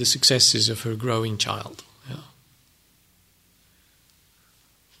rejoicing in the successes of her growing child.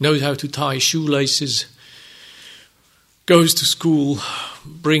 Knows how to tie shoelaces, goes to school,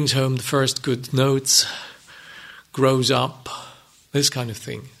 brings home the first good notes, grows up, this kind of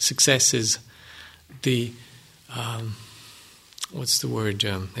thing. Successes, the, what's the word,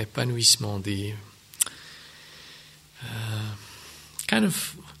 épanouissement, the kind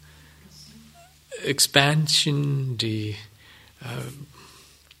of expansion, the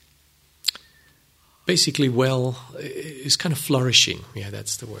basically is kind of flourishing.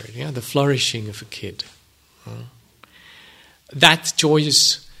 That's the word. The flourishing of a kid. That joy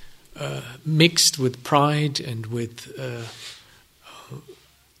is mixed with pride and with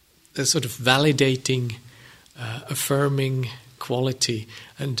a sort of validating, affirming quality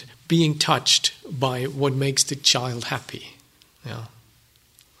and being touched by what makes the child happy.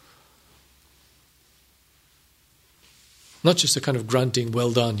 Not just a kind of grunting, well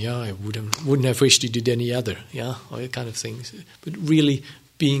done, I wouldn't have wished you did any other, or that kind of things, but really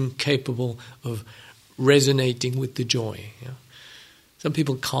being capable of resonating with the joy. Some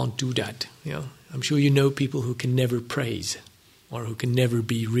people can't do that. I'm sure you know people who can never praise, or who can never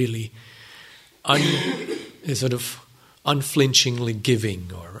be really sort of unflinchingly giving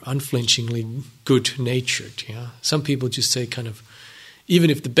or unflinchingly good-natured. Some people just say kind of,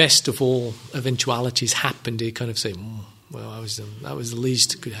 even if the best of all eventualities happen, they kind of say, well, that was the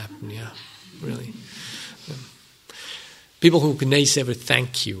least that could happen, really. People who can never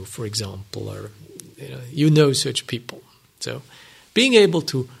thank you, for example, or such people. So being able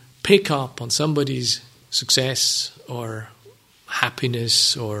to pick up on somebody's success or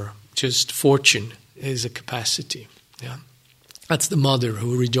happiness or just fortune is a capacity. That's the mother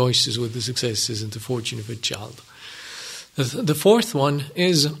who rejoices with the successes and the fortune of her child. The fourth one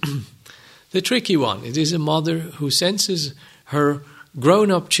is the tricky one. It is a mother who senses her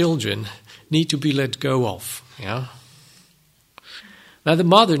grown-up children need to be let go of. Yeah. Now the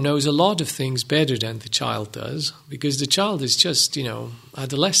mother knows a lot of things better than the child does, because the child is just,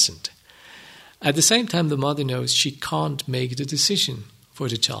 adolescent. At the same time, the mother knows she can't make the decision for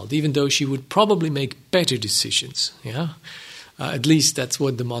the child, even though she would probably make better decisions. Yeah. At least that's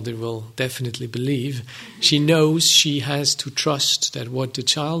what the mother will definitely believe. She knows she has to trust that what the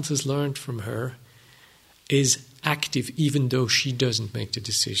child has learned from her is active, even though she doesn't make the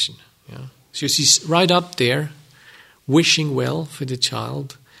decision. Yeah? So she's right up there, wishing well for the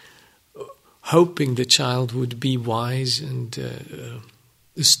child, hoping the child would be wise and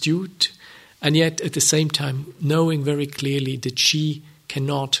astute, and yet at the same time knowing very clearly that she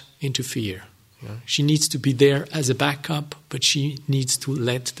cannot interfere. Yeah. She needs to be there as a backup, but she needs to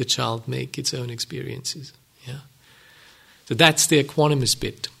let the child make its own experiences. Yeah. So that's the equanimous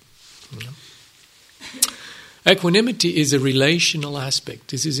bit. Yeah. Equanimity is a relational aspect.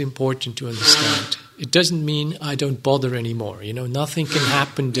 This is important to understand. It doesn't mean I don't bother anymore. Nothing can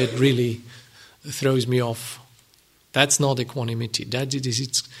happen that really throws me off. That's not equanimity. That is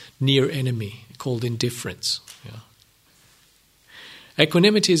its near enemy, called indifference. Yeah.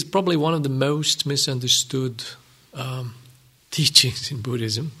 Equanimity is probably one of the most misunderstood teachings in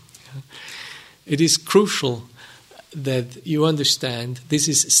Buddhism. It is crucial that you understand this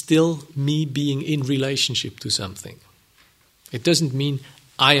is still me being in relationship to something. It doesn't mean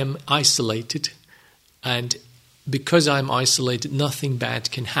I am isolated, and because I'm isolated, nothing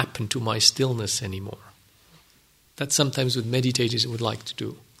bad can happen to my stillness anymore. That's sometimes what meditators would like to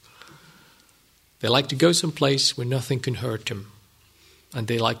do. They like to go someplace where nothing can hurt them. And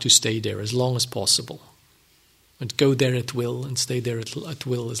they like to stay there as long as possible. And go there at will and stay there at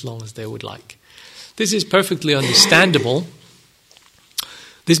will as long as they would like. This is perfectly understandable.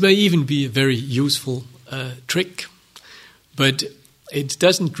 This may even be a very useful trick. But it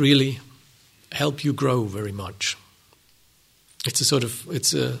doesn't really help you grow very much. It's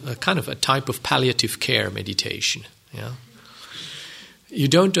a kind of a type of palliative care meditation. Yeah? You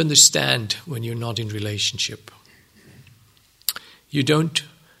don't understand when you're not in relationship. You don't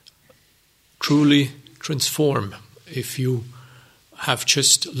truly transform if you have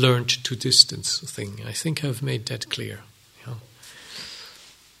just learned to distance thing. I think I've made that clear. Yeah.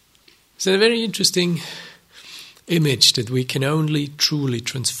 It's a very interesting image that we can only truly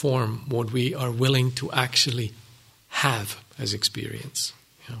transform what we are willing to actually have as experience.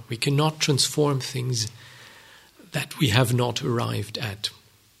 Yeah. We cannot transform things that we have not arrived at.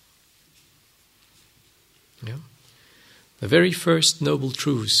 Yeah. The very first Noble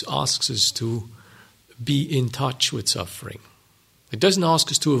Truth asks us to be in touch with suffering. It doesn't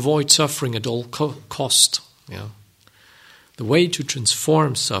ask us to avoid suffering at all cost. Yeah. The way to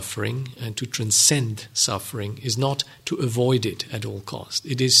transform suffering and to transcend suffering is not to avoid it at all cost.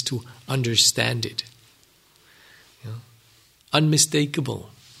 It is to understand it. Yeah. Unmistakable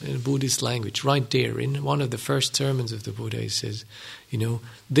in Buddhist language, right there in one of the first sermons of the Buddha, he says,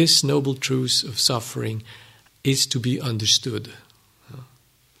 this noble truth of suffering is to be understood.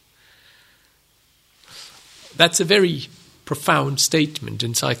 That's a very profound statement,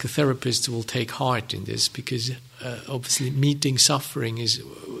 and psychotherapists will take heart in this because obviously meeting suffering is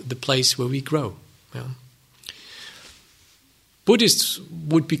the place where we grow. Yeah. Buddhists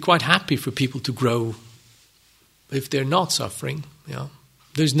would be quite happy for people to grow if they're not suffering. Yeah.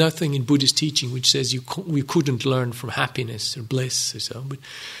 There's nothing in Buddhist teaching which says we couldn't learn from happiness or bliss or so, but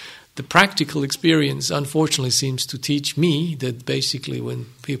the practical experience, unfortunately, seems to teach me that basically when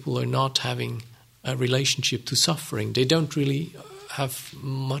people are not having a relationship to suffering, they don't really have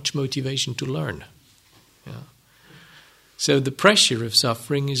much motivation to learn. Yeah. So the pressure of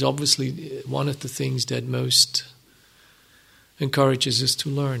suffering is obviously one of the things that most encourages us to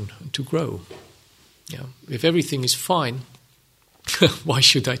learn and to grow. Yeah. If everything is fine, why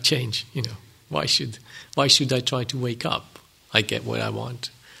should I change? Why should I try to wake up? I get what I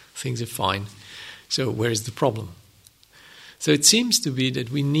want. Things are fine. So where's the problem? So it seems to be that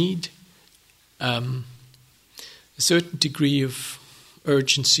we need a certain degree of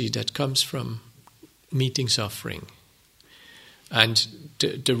urgency that comes from meeting suffering. And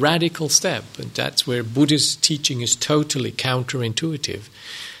the radical step, and that's where Buddhist teaching is totally counterintuitive,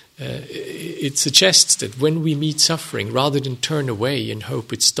 it suggests that when we meet suffering, rather than turn away and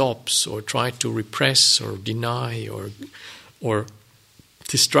hope it stops or try to repress or deny or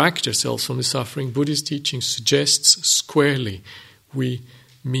distract ourselves from the suffering, Buddhist teaching suggests squarely we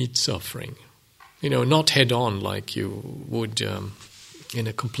meet suffering. not head on like you would in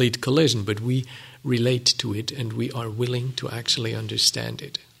a complete collision, but we relate to it and we are willing to actually understand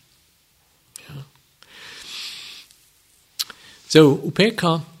it. Yeah. So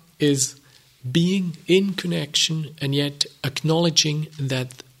upekkha is being in connection and yet acknowledging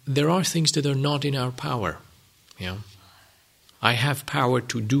that there are things that are not in our power. Yeah. I have power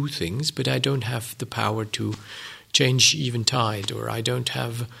to do things, but I don't have the power to change even tide, or I don't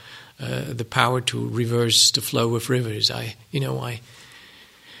have the power to reverse the flow of rivers. I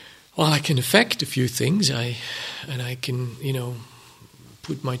can affect a few things. I can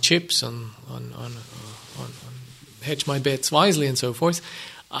put my chips on hedge my bets wisely and so forth.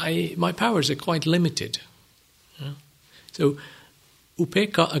 My powers are quite limited. Yeah? So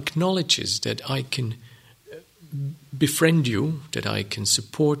upekkha acknowledges that I can befriend you, that I can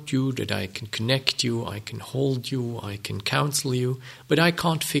support you, that I can connect you, I can hold you, I can counsel you, but I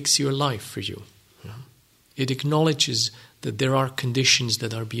can't fix your life for you. Yeah? It acknowledges that there are conditions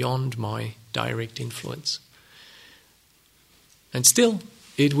that are beyond my direct influence. And still,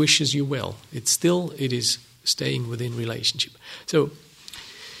 it wishes you well. It is staying within relationship. So,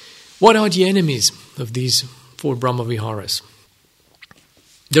 what are the enemies of these 4 Brahmaviharas?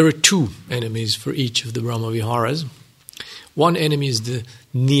 There are 2 enemies for each of the Brahmaviharas. One enemy is the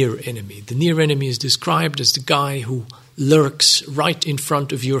near enemy. The near enemy is described as the guy who lurks right in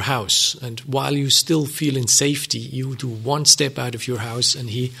front of your house, and while you still feel in safety, you do one step out of your house and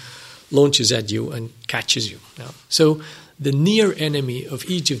he launches at you and catches you. Yeah. So the near enemy of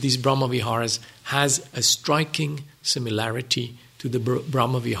each of these Brahmaviharas has a striking similarity to the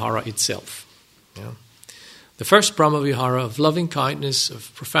Brahmavihāra itself. Yeah. The first Brahmavihāra of loving kindness,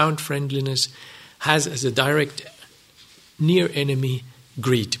 of profound friendliness, has as a direct near enemy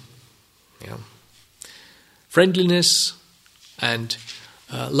greed. Yeah. Friendliness and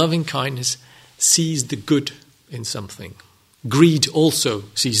loving kindness sees the good in something. Greed also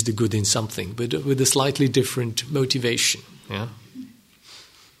sees the good in something, but with a slightly different motivation. Yeah.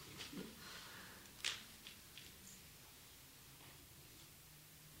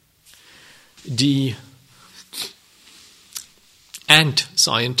 The ant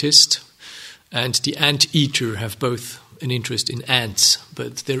scientist and the ant eater have both an interest in ants,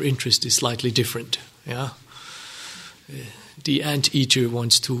 but their interest is slightly different. Yeah, the ant eater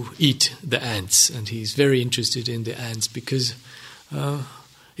wants to eat the ants, and he's very interested in the ants because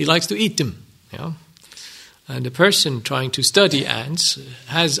he likes to eat them. Yeah, and the person trying to study ants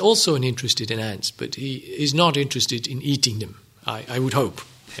has also an interest in ants, but he is not interested in eating them. I would hope.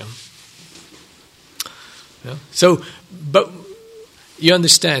 Yeah. Yeah. So, but you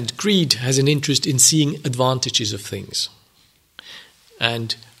understand, greed has an interest in seeing advantages of things.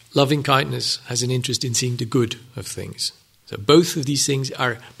 And loving kindness has an interest in seeing the good of things. So both of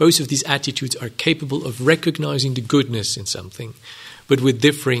these attitudes are capable of recognizing the goodness in something, but with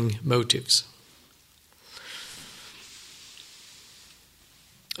differing motives.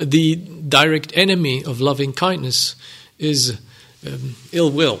 The direct enemy of loving kindness is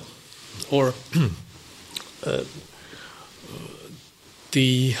ill will, or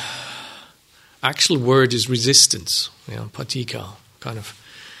the actual word is resistance, patika, kind of.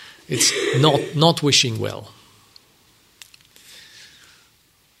 It's not wishing well.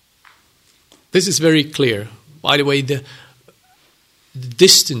 This is very clear. By the way, the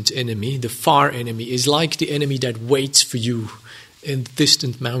distant enemy, the far enemy, is like the enemy that waits for you in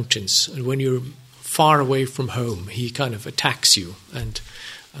distant mountains. And when you're far away from home, he kind of attacks you and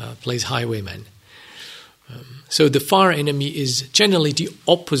plays highwayman. So the far enemy is generally the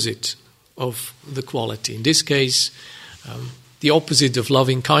opposite of the quality. In this case, the opposite of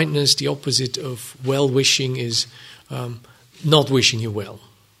loving kindness, the opposite of well-wishing is not wishing you well.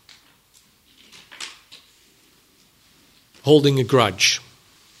 Holding a grudge.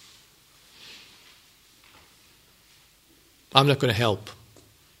 I'm not going to help.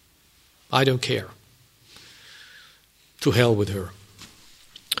 I don't care. To hell with her.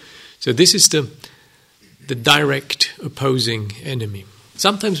 So this is the direct opposing enemy.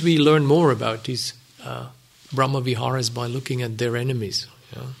 Sometimes we learn more about these Brahmaviharas by looking at their enemies.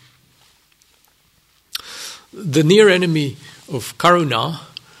 Yeah. The near enemy of karuna,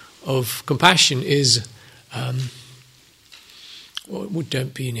 of compassion, is what would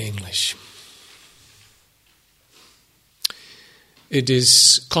that be in English? It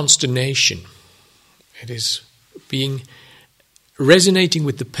is consternation. It is resonating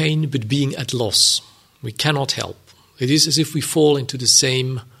with the pain, but being at loss. We cannot help. It is as if we fall into the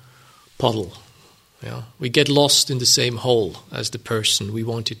same puddle. Yeah? We get lost in the same hole as the person we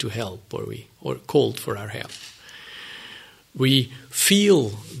wanted to help or called for our help. We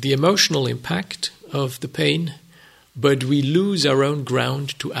feel the emotional impact of the pain, but we lose our own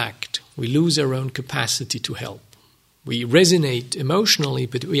ground to act. We lose our own capacity to help. We resonate emotionally,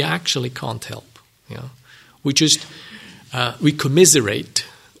 but we actually can't help. Yeah? We just we commiserate,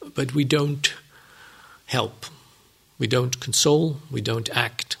 but we don't help. We don't console. We don't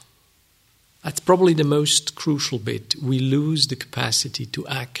act. That's probably the most crucial bit. We lose the capacity to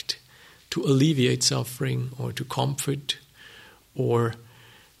act, to alleviate suffering, or to comfort, or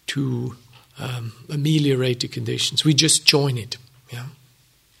to ameliorate the conditions. We just join it. Yeah?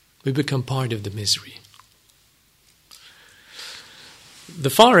 We become part of the misery. The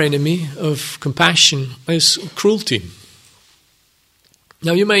far enemy of compassion is cruelty.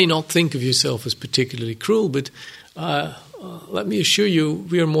 Now, you may not think of yourself as particularly cruel, but let me assure you,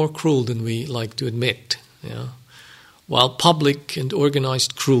 we are more cruel than we like to admit. Yeah? While public and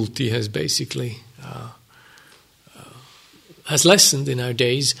organized cruelty has basically has lessened in our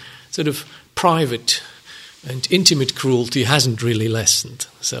days, sort of private and intimate cruelty hasn't really lessened.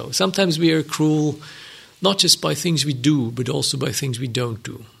 So sometimes we are cruel not just by things we do, but also by things we don't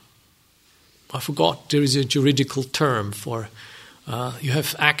do. I forgot, there is a juridical term for, you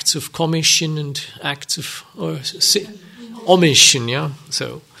have acts of commission and acts of omission, yeah?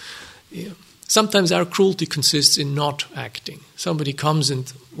 So, yeah. Sometimes our cruelty consists in not acting. Somebody comes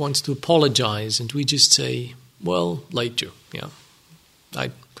and wants to apologize, and we just say, well, later, yeah.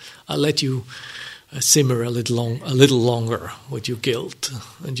 I'll let you simmer a little longer with your guilt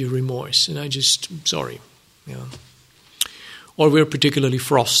and your remorse, and sorry. Yeah. Or we're particularly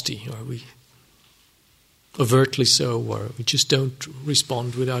frosty, or we overtly so, or we just don't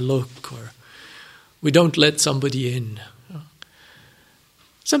respond with our look, or we don't let somebody in.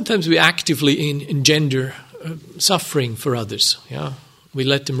 Sometimes we actively engender suffering for others. Yeah? We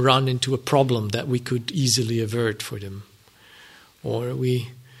let them run into a problem that we could easily avert for them. Or we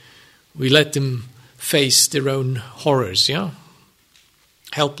let them face their own horrors, yeah?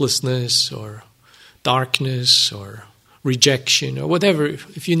 Helplessness or darkness or rejection or whatever.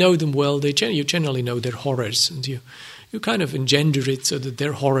 If you know them well, you generally know their horrors, and you kind of engender it so that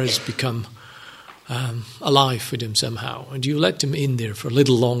their horrors become alive for them somehow, and you let them in there for a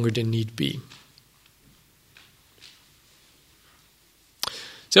little longer than need be.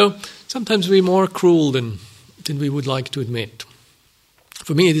 So sometimes we're more cruel than we would like to admit.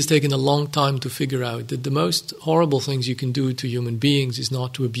 For me, it has taken a long time to figure out that the most horrible things you can do to human beings is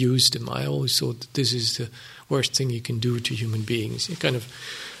not to abuse them. I always thought that this is the worst thing you can do to human beings. You kind of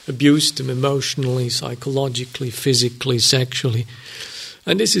abuse them emotionally, psychologically, physically, sexually.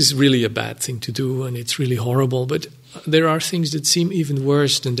 And this is really a bad thing to do, and it's really horrible. But there are things that seem even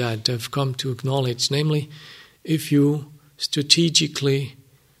worse than that I've come to acknowledge. Namely, if you strategically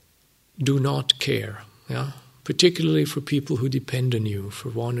do not care, yeah? Particularly for people who depend on you for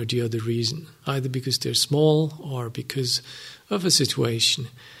one or the other reason, either because they're small or because of a situation.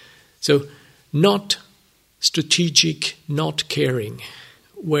 So not strategic, not caring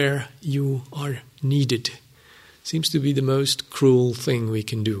where you are needed seems to be the most cruel thing we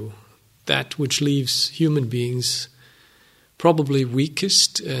can do. That which leaves human beings probably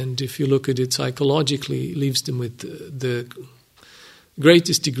weakest, and if you look at it psychologically, leaves them with the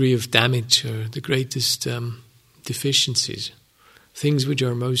greatest degree of damage or the greatest deficiencies, things which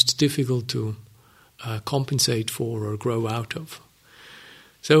are most difficult to compensate for or grow out of.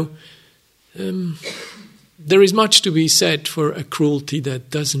 So there is much to be said for a cruelty that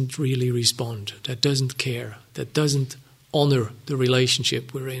doesn't really respond, that doesn't care, that doesn't honor the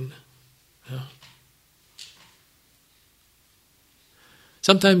relationship we're in. Yeah.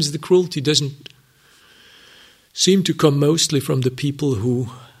 Sometimes the cruelty doesn't seem to come mostly from the people who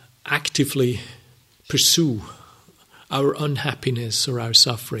actively pursue our unhappiness or our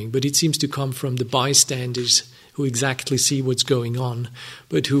suffering, but it seems to come from the bystanders who exactly see what's going on,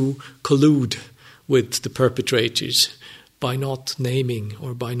 but who collude with the perpetrators by not naming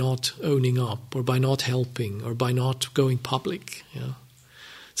or by not owning up or by not helping or by not going public. Yeah.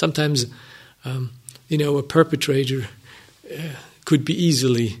 Sometimes, a perpetrator could be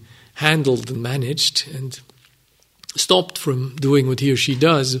easily handled and managed and stopped from doing what he or she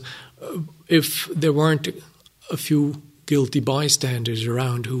does if there weren't a few guilty bystanders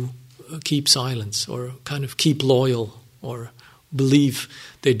around who keep silence or kind of keep loyal or believe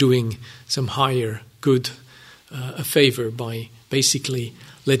they're doing some higher good a favor by basically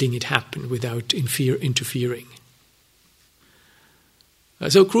letting it happen without interfering.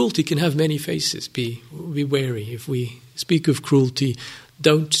 So cruelty can have many faces. Be wary. If we speak of cruelty,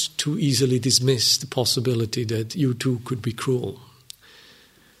 don't too easily dismiss the possibility that you too could be cruel.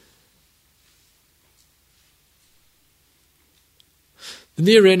 The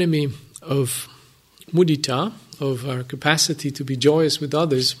near enemy of mudita, of our capacity to be joyous with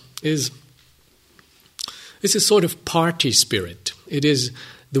others, is a sort of party spirit. It is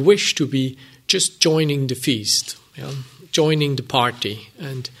the wish to be just joining the feast, joining the party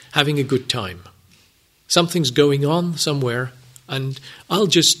and having a good time. Something's going on somewhere, and I'll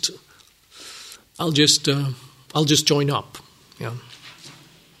just join up.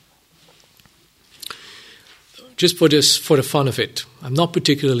 Just for the fun of it. I'm not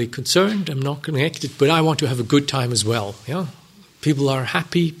particularly concerned, I'm not connected, but I want to have a good time as well. People are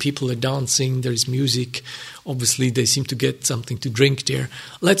happy, people are dancing, there's music. Obviously, they seem to get something to drink there.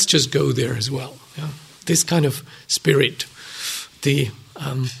 Let's just go there as well. This kind of spirit. The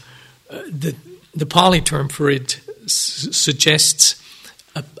Pali term for it suggests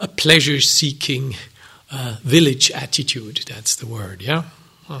a pleasure-seeking village attitude. That's the word,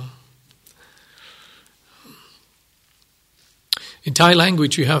 In Thai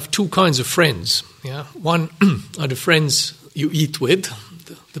language, you have two kinds of friends. One are the friends you eat with,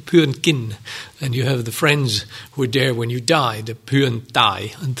 the Puen Kin, and you have the friends who are there when you die, the Puen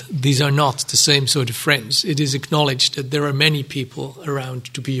Tai. And these are not the same sort of friends. It is acknowledged that there are many people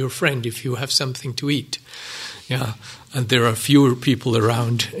around to be your friend if you have something to eat. And there are fewer people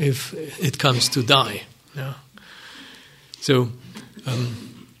around if it comes to die. So,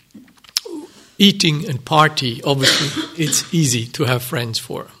 eating and party, obviously, it's easy to have friends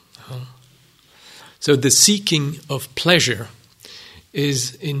for. So the seeking of pleasure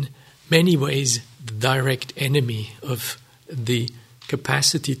is in many ways the direct enemy of the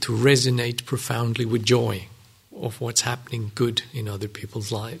capacity to resonate profoundly with joy of what's happening good in other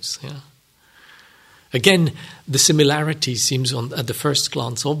people's lives. Again, the similarity seems at the first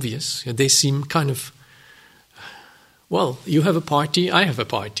glance obvious. They seem kind of, well, you have a party, I have a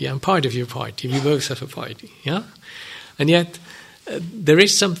party, I'm part of your party, we both have a party. And yet, there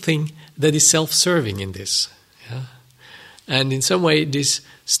is something that is self-serving in this. And in some way, this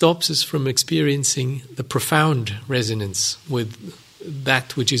stops us from experiencing the profound resonance with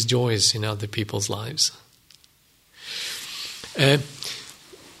that which is joyous in other people's lives. The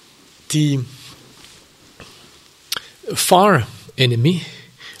far enemy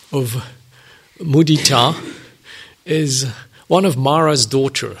of mudita is one of Mara's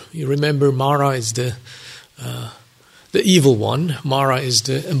daughter. You remember Mara is the evil one. Mara is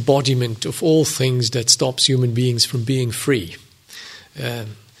the embodiment of all things that stops human beings from being free. In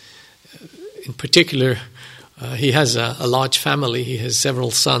particular, he has a large family. He has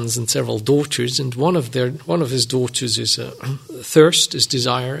several sons and several daughters, and one of his daughters is thirst, is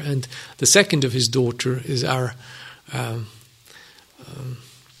desire, and the second of his daughter is our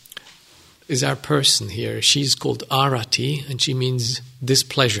person here. She's called Arati, and she means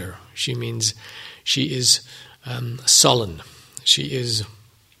displeasure. She means she is sullen. She is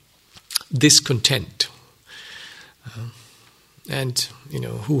discontent. And,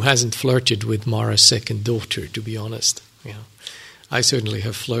 who hasn't flirted with Mara's second daughter, to be honest? I certainly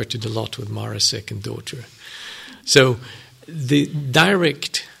have flirted a lot with Mara's second daughter. So the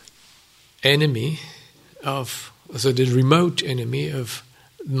direct enemy the remote enemy of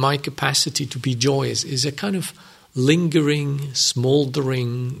my capacity to be joyous is a kind of lingering,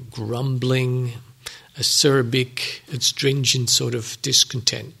 smouldering, grumbling, acerbic, astringent sort of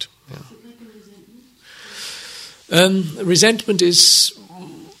discontent. Resentment is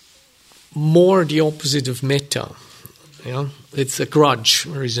more the opposite of metta. It's a grudge,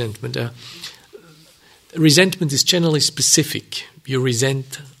 resentment. Resentment is generally specific. You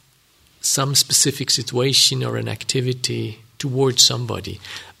resent some specific situation or an activity towards somebody.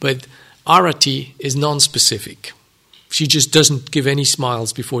 But Arati is non-specific. She just doesn't give any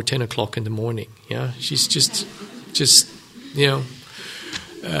smiles before 10 o'clock in the morning. She's just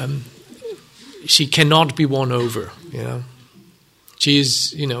she cannot be won over. She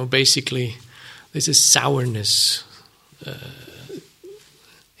is, basically, there's a sourness.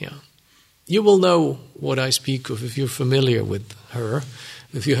 You will know what I speak of if you're familiar with her.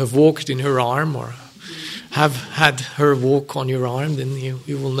 If you have walked in her arm or have had her walk on your arm, then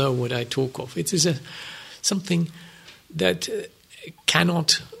you will know what I talk of. It is something that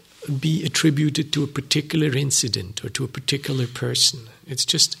cannot be attributed to a particular incident or to a particular person. It's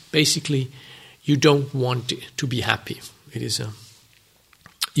just basically you don't want to be happy. It is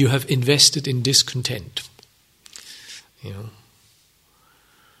you have invested in discontent.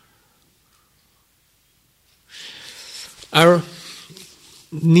 Our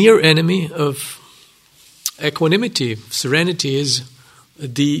near enemy of equanimity, serenity, is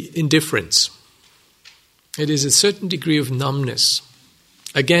the indifference. It is a certain degree of numbness.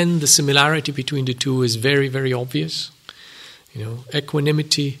 Again, the similarity between the two is very, very obvious.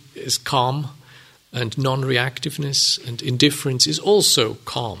 Equanimity is calm and non-reactiveness, and indifference is also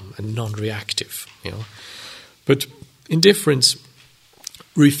calm and non-reactive. But indifference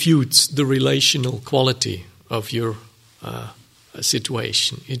refutes the relational quality of your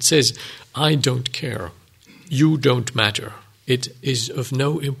situation. It says, I don't care. You don't matter. It is of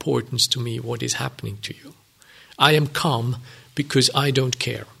no importance to me what is happening to you. I am calm because I don't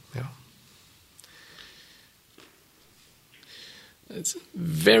care. It's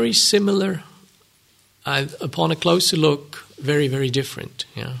very similar, and upon a closer look, very, very different.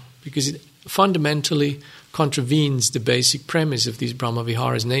 Because it fundamentally contravenes the basic premise of these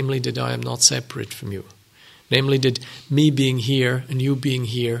Brahmaviharas, namely that I am not separate from you. Namely that me being here and you being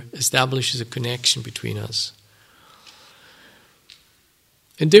here establishes a connection between us.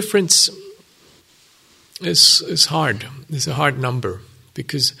 Indifference is hard. It's a hard number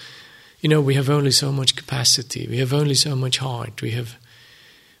because, we have only so much capacity. We have only so much heart.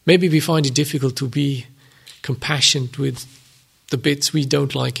 Maybe we find it difficult to be compassionate with the bits we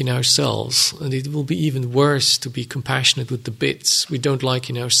don't like in ourselves, and it will be even worse to be compassionate with the bits we don't like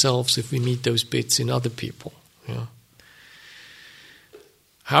in ourselves if we meet those bits in other people.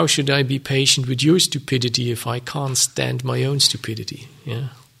 How should I be patient with your stupidity if I can't stand my own stupidity?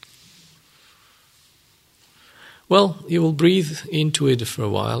 Well, you will breathe into it for a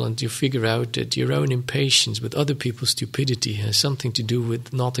while and you figure out that your own impatience with other people's stupidity has something to do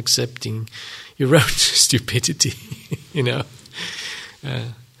with not accepting your own stupidity,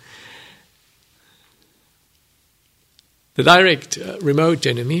 The direct remote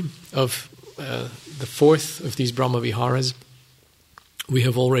enemy of the fourth of these Brahmaviharas we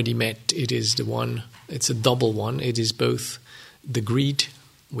have already met. It is the one, it's a double one. It is both the greed,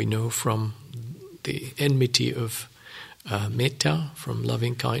 we know from the enmity of metta, from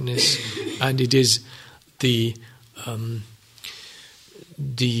loving kindness, and it is the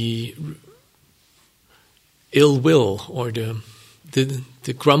ill will or the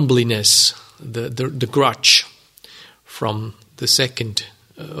grumbliness, the grudge from the second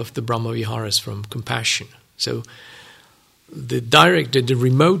of the Brahmaviharas, from compassion. So the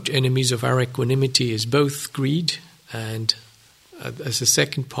remote enemies of our equanimity is both greed, and as a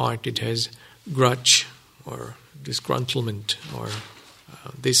second part it has grudge or disgruntlement or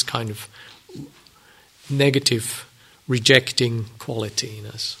this kind of negative rejecting quality in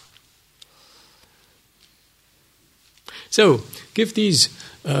us. So give these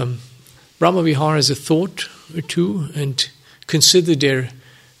Brahmaviharas a thought or two and consider their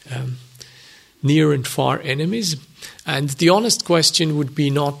near and far enemies. And the honest question would be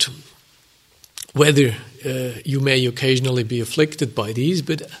not whether you may occasionally be afflicted by these,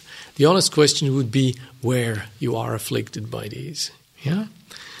 but the honest question would be where you are afflicted by these.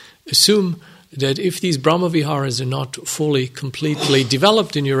 Assume that if these Brahmaviharas are not fully, completely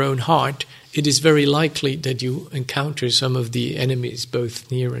developed in your own heart, it is very likely that you encounter some of the enemies,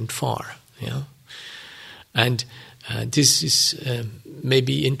 both near and far. And this is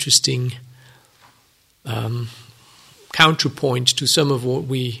maybe interesting counterpoint to some of what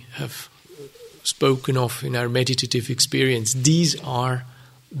we have spoken of in our meditative experience. These are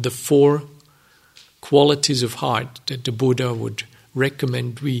the 4 qualities of heart that the Buddha would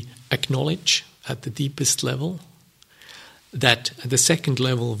recommend we acknowledge at the deepest level, that at the second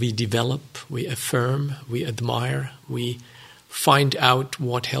level we develop, we affirm, we admire, we find out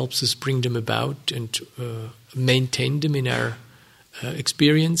what helps us bring them about and maintain them in our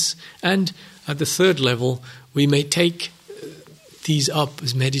experience. And at the third level, we may take these up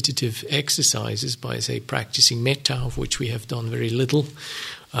as meditative exercises by, say, practicing metta, of which we have done very little,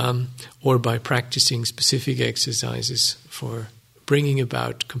 or by practicing specific exercises for bringing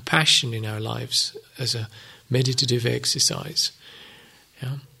about compassion in our lives as a meditative exercise.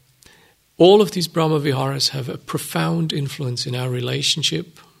 All of these Brahmaviharas have a profound influence in our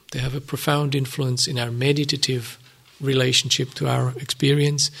relationship. They have a profound influence in our meditative relationship to our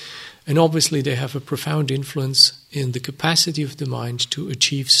experience. And obviously they have a profound influence in the capacity of the mind to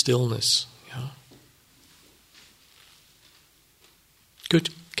achieve stillness. Good.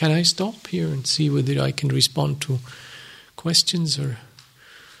 Can I stop here and see whether I can respond to questions or...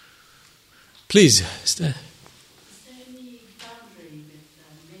 Please. Is there any boundary with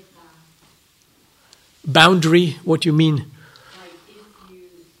metta? Boundary? What do you mean? Like if you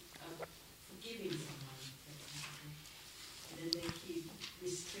are forgiving someone, for example, and then they keep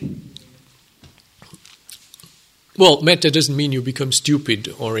restricting you. Well, metta doesn't mean you become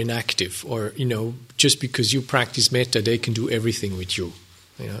stupid or inactive, or, just because you practice metta, they can do everything with you.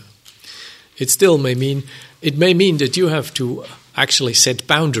 It still may mean that you have to actually set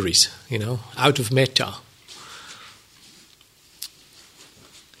boundaries, out of metta.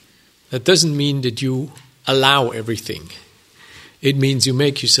 That doesn't mean that you allow everything. It means you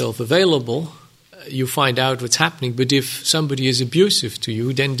make yourself available, you find out what's happening. But if somebody is abusive to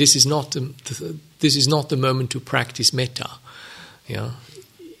you, then this is not the moment to practice metta. Yeah.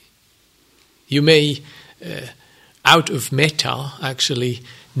 You may, out of metta, actually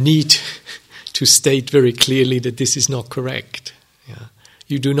need to state very clearly that this is not correct. Yeah.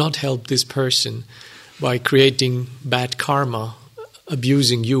 You do not help this person by creating bad karma,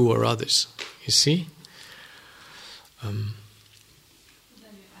 abusing you or others. You see? Then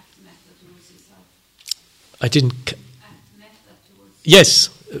you act metta towards yourself. I didn't. Act metta towards Yes,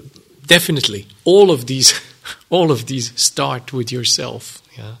 definitely. All of these start with yourself.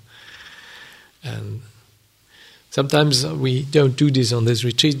 Yeah, and sometimes we don't do this on this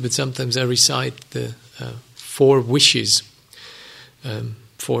retreat, but sometimes I recite the 4 wishes.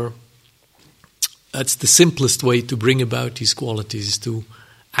 That's the simplest way to bring about these qualities, to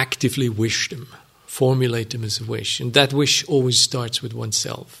actively wish them, formulate them as a wish. And that wish always starts with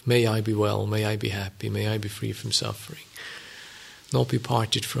oneself. May I be well, may I be happy, may I be free from suffering, not be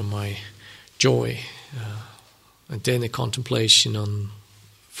parted from my joy. And then a contemplation on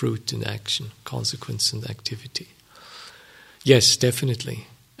fruit and action, consequence and activity. Yes, definitely.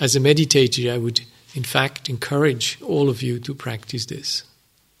 As a meditator, I would in fact encourage all of you to practice this.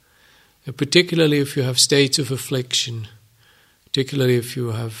 Particularly if you have states of affliction, particularly if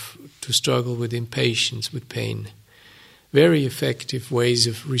you have to struggle with impatience, with pain. Very effective ways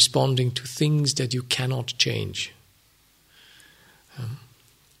of responding to things that you cannot change.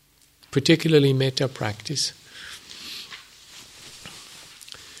 Particularly metta practice.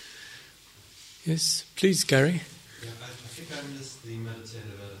 Yes, please, Gary. Yeah, I think I missed the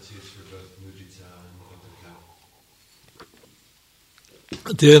meditative attitudes for both mudita and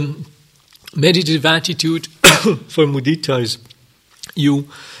upekkha. The meditative attitude for mudita is you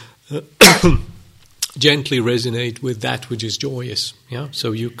gently resonate with that which is joyous. Yeah,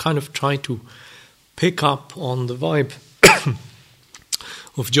 so you kind of try to pick up on the vibe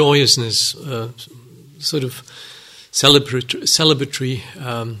of joyousness, sort of celebratory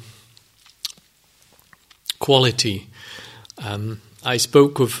quality. I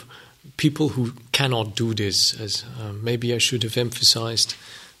spoke of people who cannot do this, as maybe I should have emphasized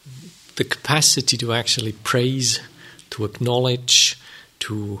the capacity to actually praise, to acknowledge,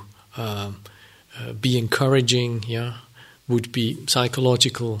 to be encouraging, would be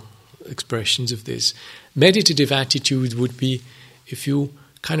psychological expressions of this. Meditative attitude would be if you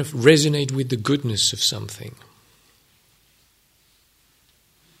kind of resonate with the goodness of something.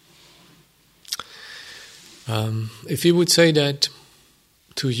 If you would say that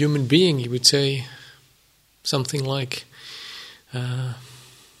to a human being, you would say something like,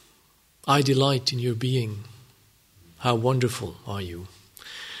 I delight in your being. How wonderful are you?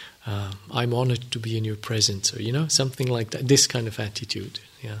 I'm honored to be in your presence, or something like that. This kind of attitude,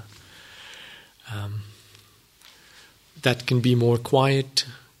 that can be more quiet,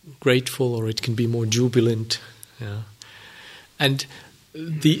 grateful, or it can be more jubilant. And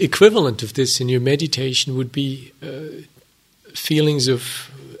the equivalent of this in your meditation would be feelings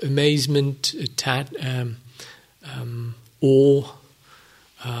of amazement, awe,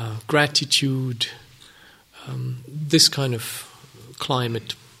 gratitude. This kind of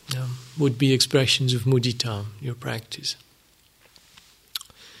climate would be expressions of mudita, your practice.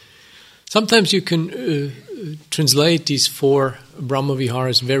 Sometimes you can translate these 4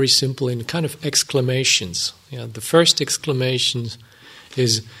 Brahmaviharas very simple in kind of exclamations. The first exclamation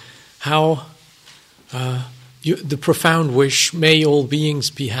is how the profound wish, may all beings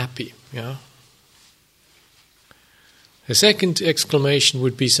be happy. The second exclamation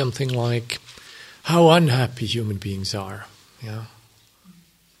would be something like, how unhappy human beings are.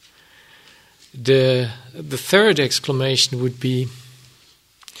 The third exclamation would be,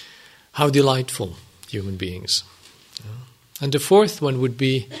 how delightful human beings. And the fourth one would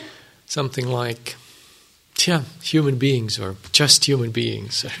be something like, human beings, or just human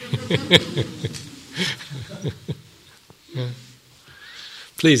beings.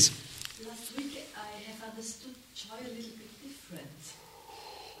 Please. Last week I have understood joy a little bit different.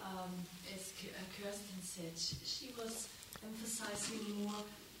 As Kirsten said, she was emphasizing more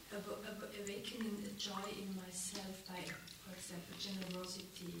awakening the joy in myself by, for example,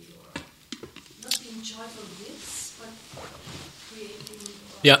 generosity, or not being joyful with, but creating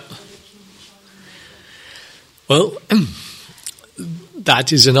or awakening joy in myself. Well,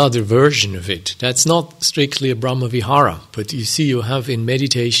 that is another version of it. That's not strictly a Brahmavihāra, but you see, you have in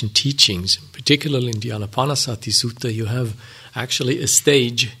meditation teachings, particularly in the Anapanasati Sutta, you have actually a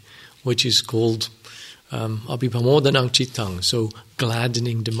stage which is called Abhipamodanang chittang, so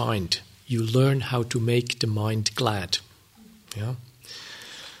gladdening the mind. You learn how to make the mind glad. Yeah.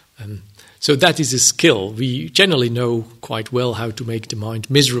 So that is a skill. We generally know quite well how to make the mind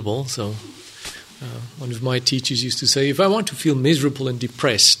miserable. So one of my teachers used to say, if I want to feel miserable and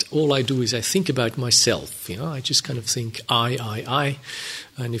depressed, all I do is I think about myself. I just kind of think I.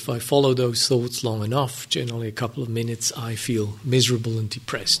 And if I follow those thoughts long enough, generally a couple of minutes, I feel miserable and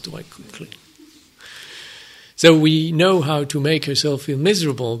depressed quite quickly. So we know how to make ourselves feel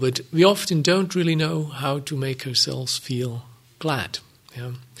miserable, but we often don't really know how to make ourselves feel glad.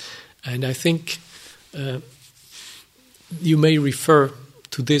 Yeah? And I think you may refer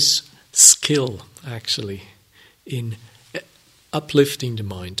to this skill, actually, in uplifting the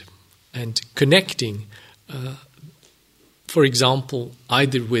mind and connecting, for example,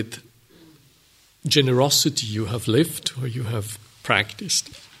 either with generosity you have lived or you have practiced,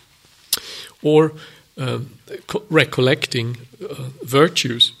 or recollecting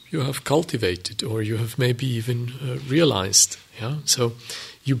virtues you have cultivated or you have maybe even realized. Yeah? So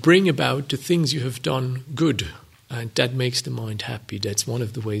you bring about the things you have done good, and that makes the mind happy. That's one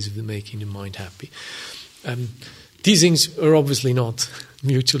of the ways of making the mind happy. These things are obviously not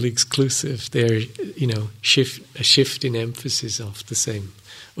mutually exclusive. They're, a shift in emphasis of the same,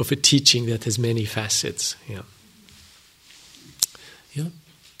 of a teaching that has many facets. Yeah. Yeah.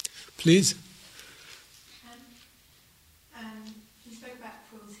 Please. You spoke about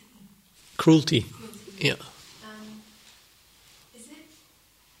Cruelty. Yeah. Is it?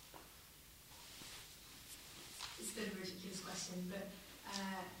 It's a bit of a ridiculous question, but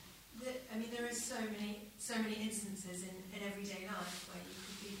there are so many instances in everyday life where you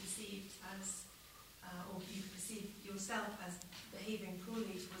could be perceived as, or you perceive yourself as behaving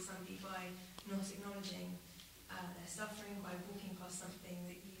cruelly towards somebody by not acknowledging their suffering, by walking past something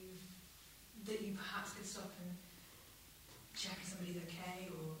that you perhaps could stop and check if somebody's okay,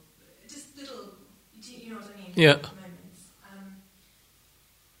 or just little, you know what I mean? Yeah. Moments.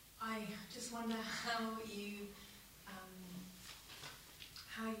 I just wonder how you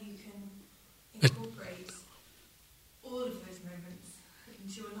can incorporate all of those moments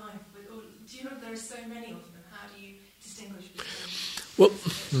into your life. Do you know there are so many of them? How do you distinguish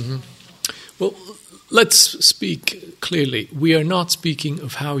between? Well, let's speak clearly. We are not speaking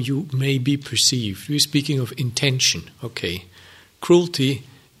of how you may be perceived. We're speaking of intention. Okay, cruelty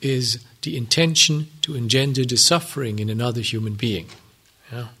is the intention to engender the suffering in another human being.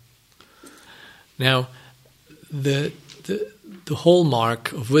 Yeah. Now, the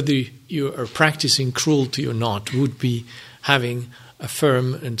hallmark of whether you are practicing cruelty or not would be having a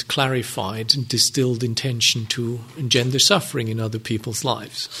firm and clarified and distilled intention to engender suffering in other people's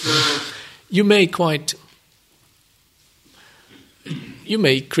lives. You may create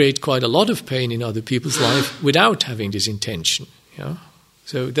quite a lot of pain in other people's life without having this intention. Yeah?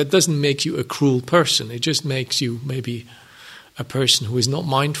 So that doesn't make you a cruel person. It just makes you maybe a person who is not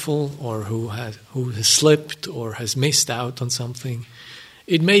mindful, or who has slipped or has missed out on something.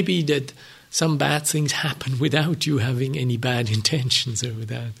 It may be that some bad things happen without you having any bad intentions or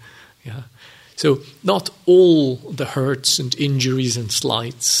without. Yeah. So not all the hurts and injuries and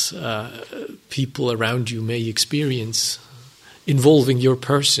slights people around you may experience involving your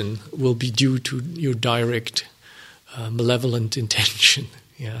person will be due to your direct malevolent intention.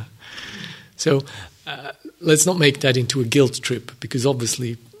 Yeah. So let's not make that into a guilt trip, because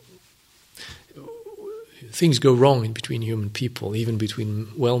obviously things go wrong in between human people, even between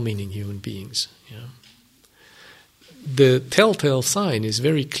well-meaning human beings. Yeah. The telltale sign is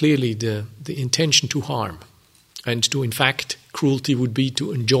very clearly the intention to harm, and to, in fact, cruelty would be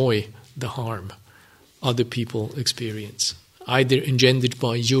to enjoy the harm other people experience, either engendered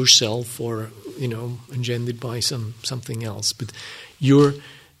by yourself or, engendered by something else. But your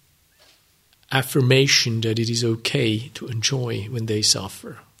affirmation that it is okay to enjoy when they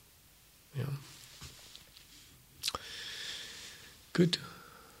suffer. Yeah. Good.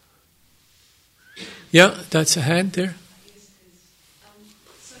 Yeah, that's a hand there.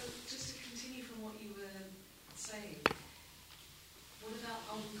 So just to continue from what you were saying, what about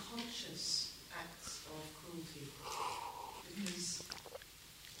unconscious acts of cruelty? Because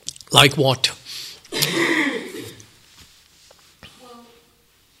like what? Well,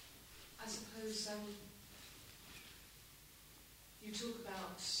 I suppose you talk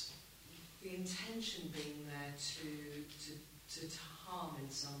about the intention being there to harm in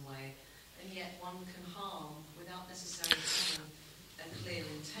some way, and yet one can harm without necessarily having a clear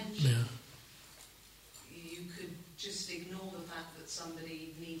intention. Yeah. You could just ignore the fact that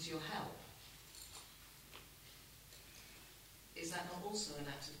somebody needs your help. Is that not also an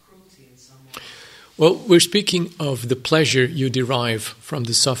act of cruelty in some way? Well, we're speaking of the pleasure you derive from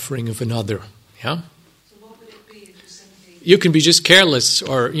the suffering of another. Yeah. So what would it be if you simply... You can be just careless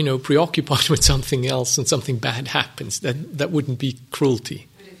or, preoccupied with something else and something bad happens. That wouldn't be cruelty.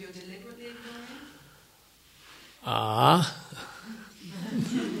 But if you're deliberately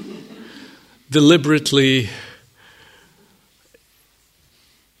ignoring? Deliberately.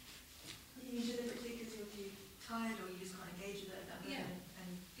 You mean deliberately because you're too tired or you just can't engage with it at that moment?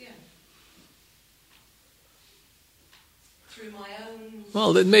 Yeah. Through my own...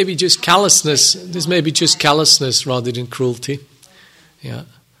 Well, that may be just callousness. This may be just callousness rather than cruelty. Yeah.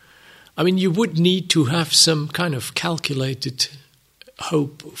 I mean, you would need to have some kind of calculated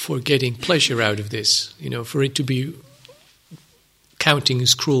hope for getting pleasure out of this, for it to be counting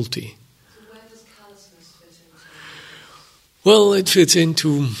as cruelty. So where does callousness fit into? Well, it fits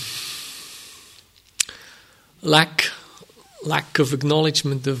into lack of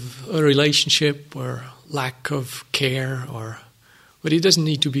acknowledgement of a relationship or lack of care, but it doesn't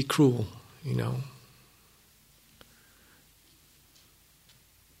need to be cruel, Is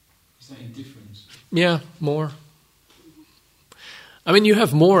that indifference? Yeah, more. I mean, you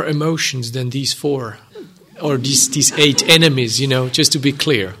have more emotions than these 4, or these 8 enemies, just to be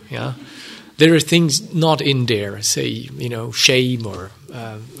clear, yeah? There are things not in there, say, shame or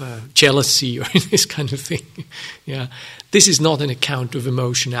jealousy or this kind of thing, yeah? This is not an account of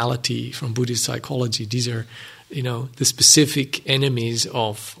emotionality from Buddhist psychology. These are, the specific enemies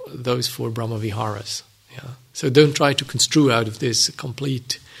of those 4 Brahmaviharas, yeah? So don't try to construe out of this a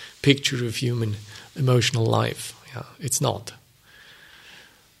complete picture of human emotional life, yeah? It's not.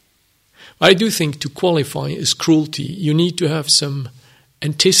 I do think to qualify as cruelty, you need to have some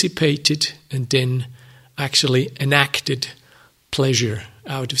anticipated and then actually enacted pleasure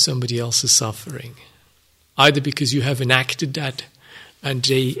out of somebody else's suffering. Either because you have enacted that and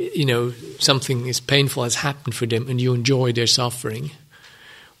they, something is painful has happened for them and you enjoy their suffering,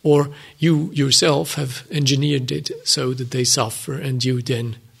 or you yourself have engineered it so that they suffer and you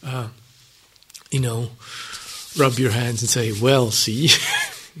then, rub your hands and say, well, see,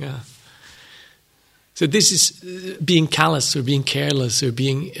 yeah. So this is being callous or being careless or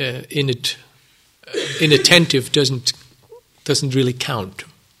being inattentive doesn't really count.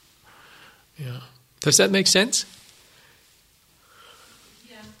 Yeah. Does that make sense?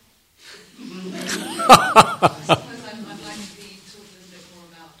 Yeah. I suppose I'd like to be talking a little bit more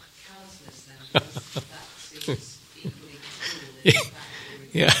about callousness then, because that seems equally cruel.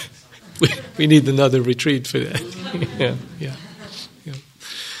 Yeah. We need another retreat for that.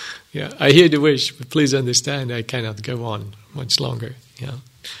 Yeah, I hear the wish, but please understand I cannot go on much longer. Yeah.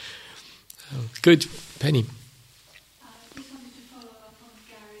 Good, Penny. I just wanted to follow up on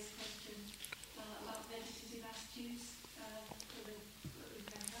Gary's question about meditative attitudes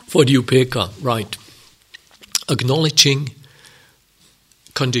for the upekkha, right. Acknowledging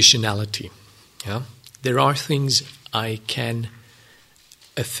conditionality. Yeah. There are things I can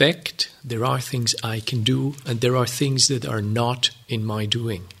affect, there are things I can do, and there are things that are not in my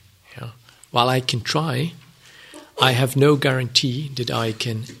doing. Yeah. While I can try, I have no guarantee that I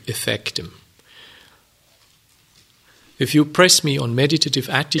can affect them. If you press me on meditative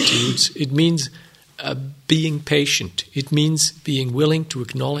attitudes, it means being patient. It means being willing to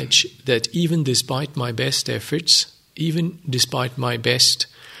acknowledge that even despite my best efforts, even despite my best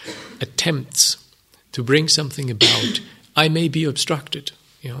attempts to bring something about, I may be obstructed.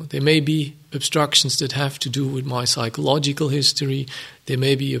 There may be obstructions that have to do with my psychological history. There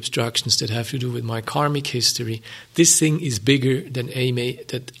may be obstructions that have to do with my karmic history. This thing is bigger than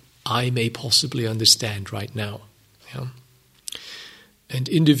I may possibly understand right now. Yeah? And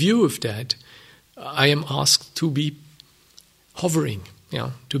in the view of that, I am asked to be hovering,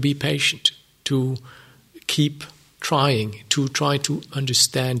 to be patient, to keep trying, to try to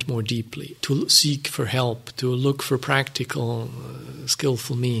understand more deeply, to seek for help, to look for practical,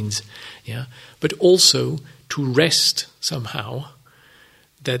 skillful means, but also to rest somehow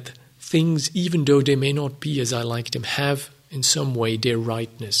that things, even though they may not be as I like them, have in some way their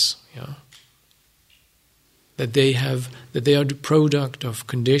rightness, that they are the product of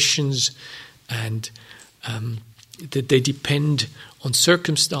conditions and that they depend on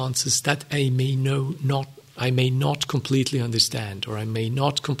circumstances that I may not completely understand or I may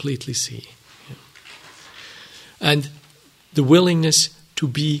not completely see. And the willingness to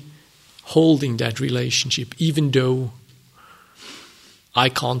be holding that relationship even though I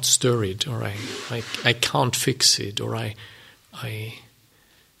can't stir it or I can't fix it or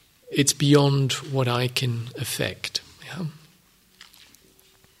it's beyond what I can affect. Yeah?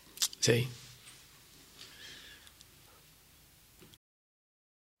 See?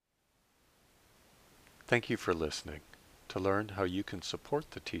 Thank you for listening. To learn how you can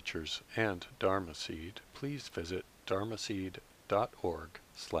support the teachers and Dharma Seed, please visit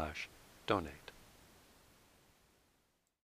dharmaseed.org/donate.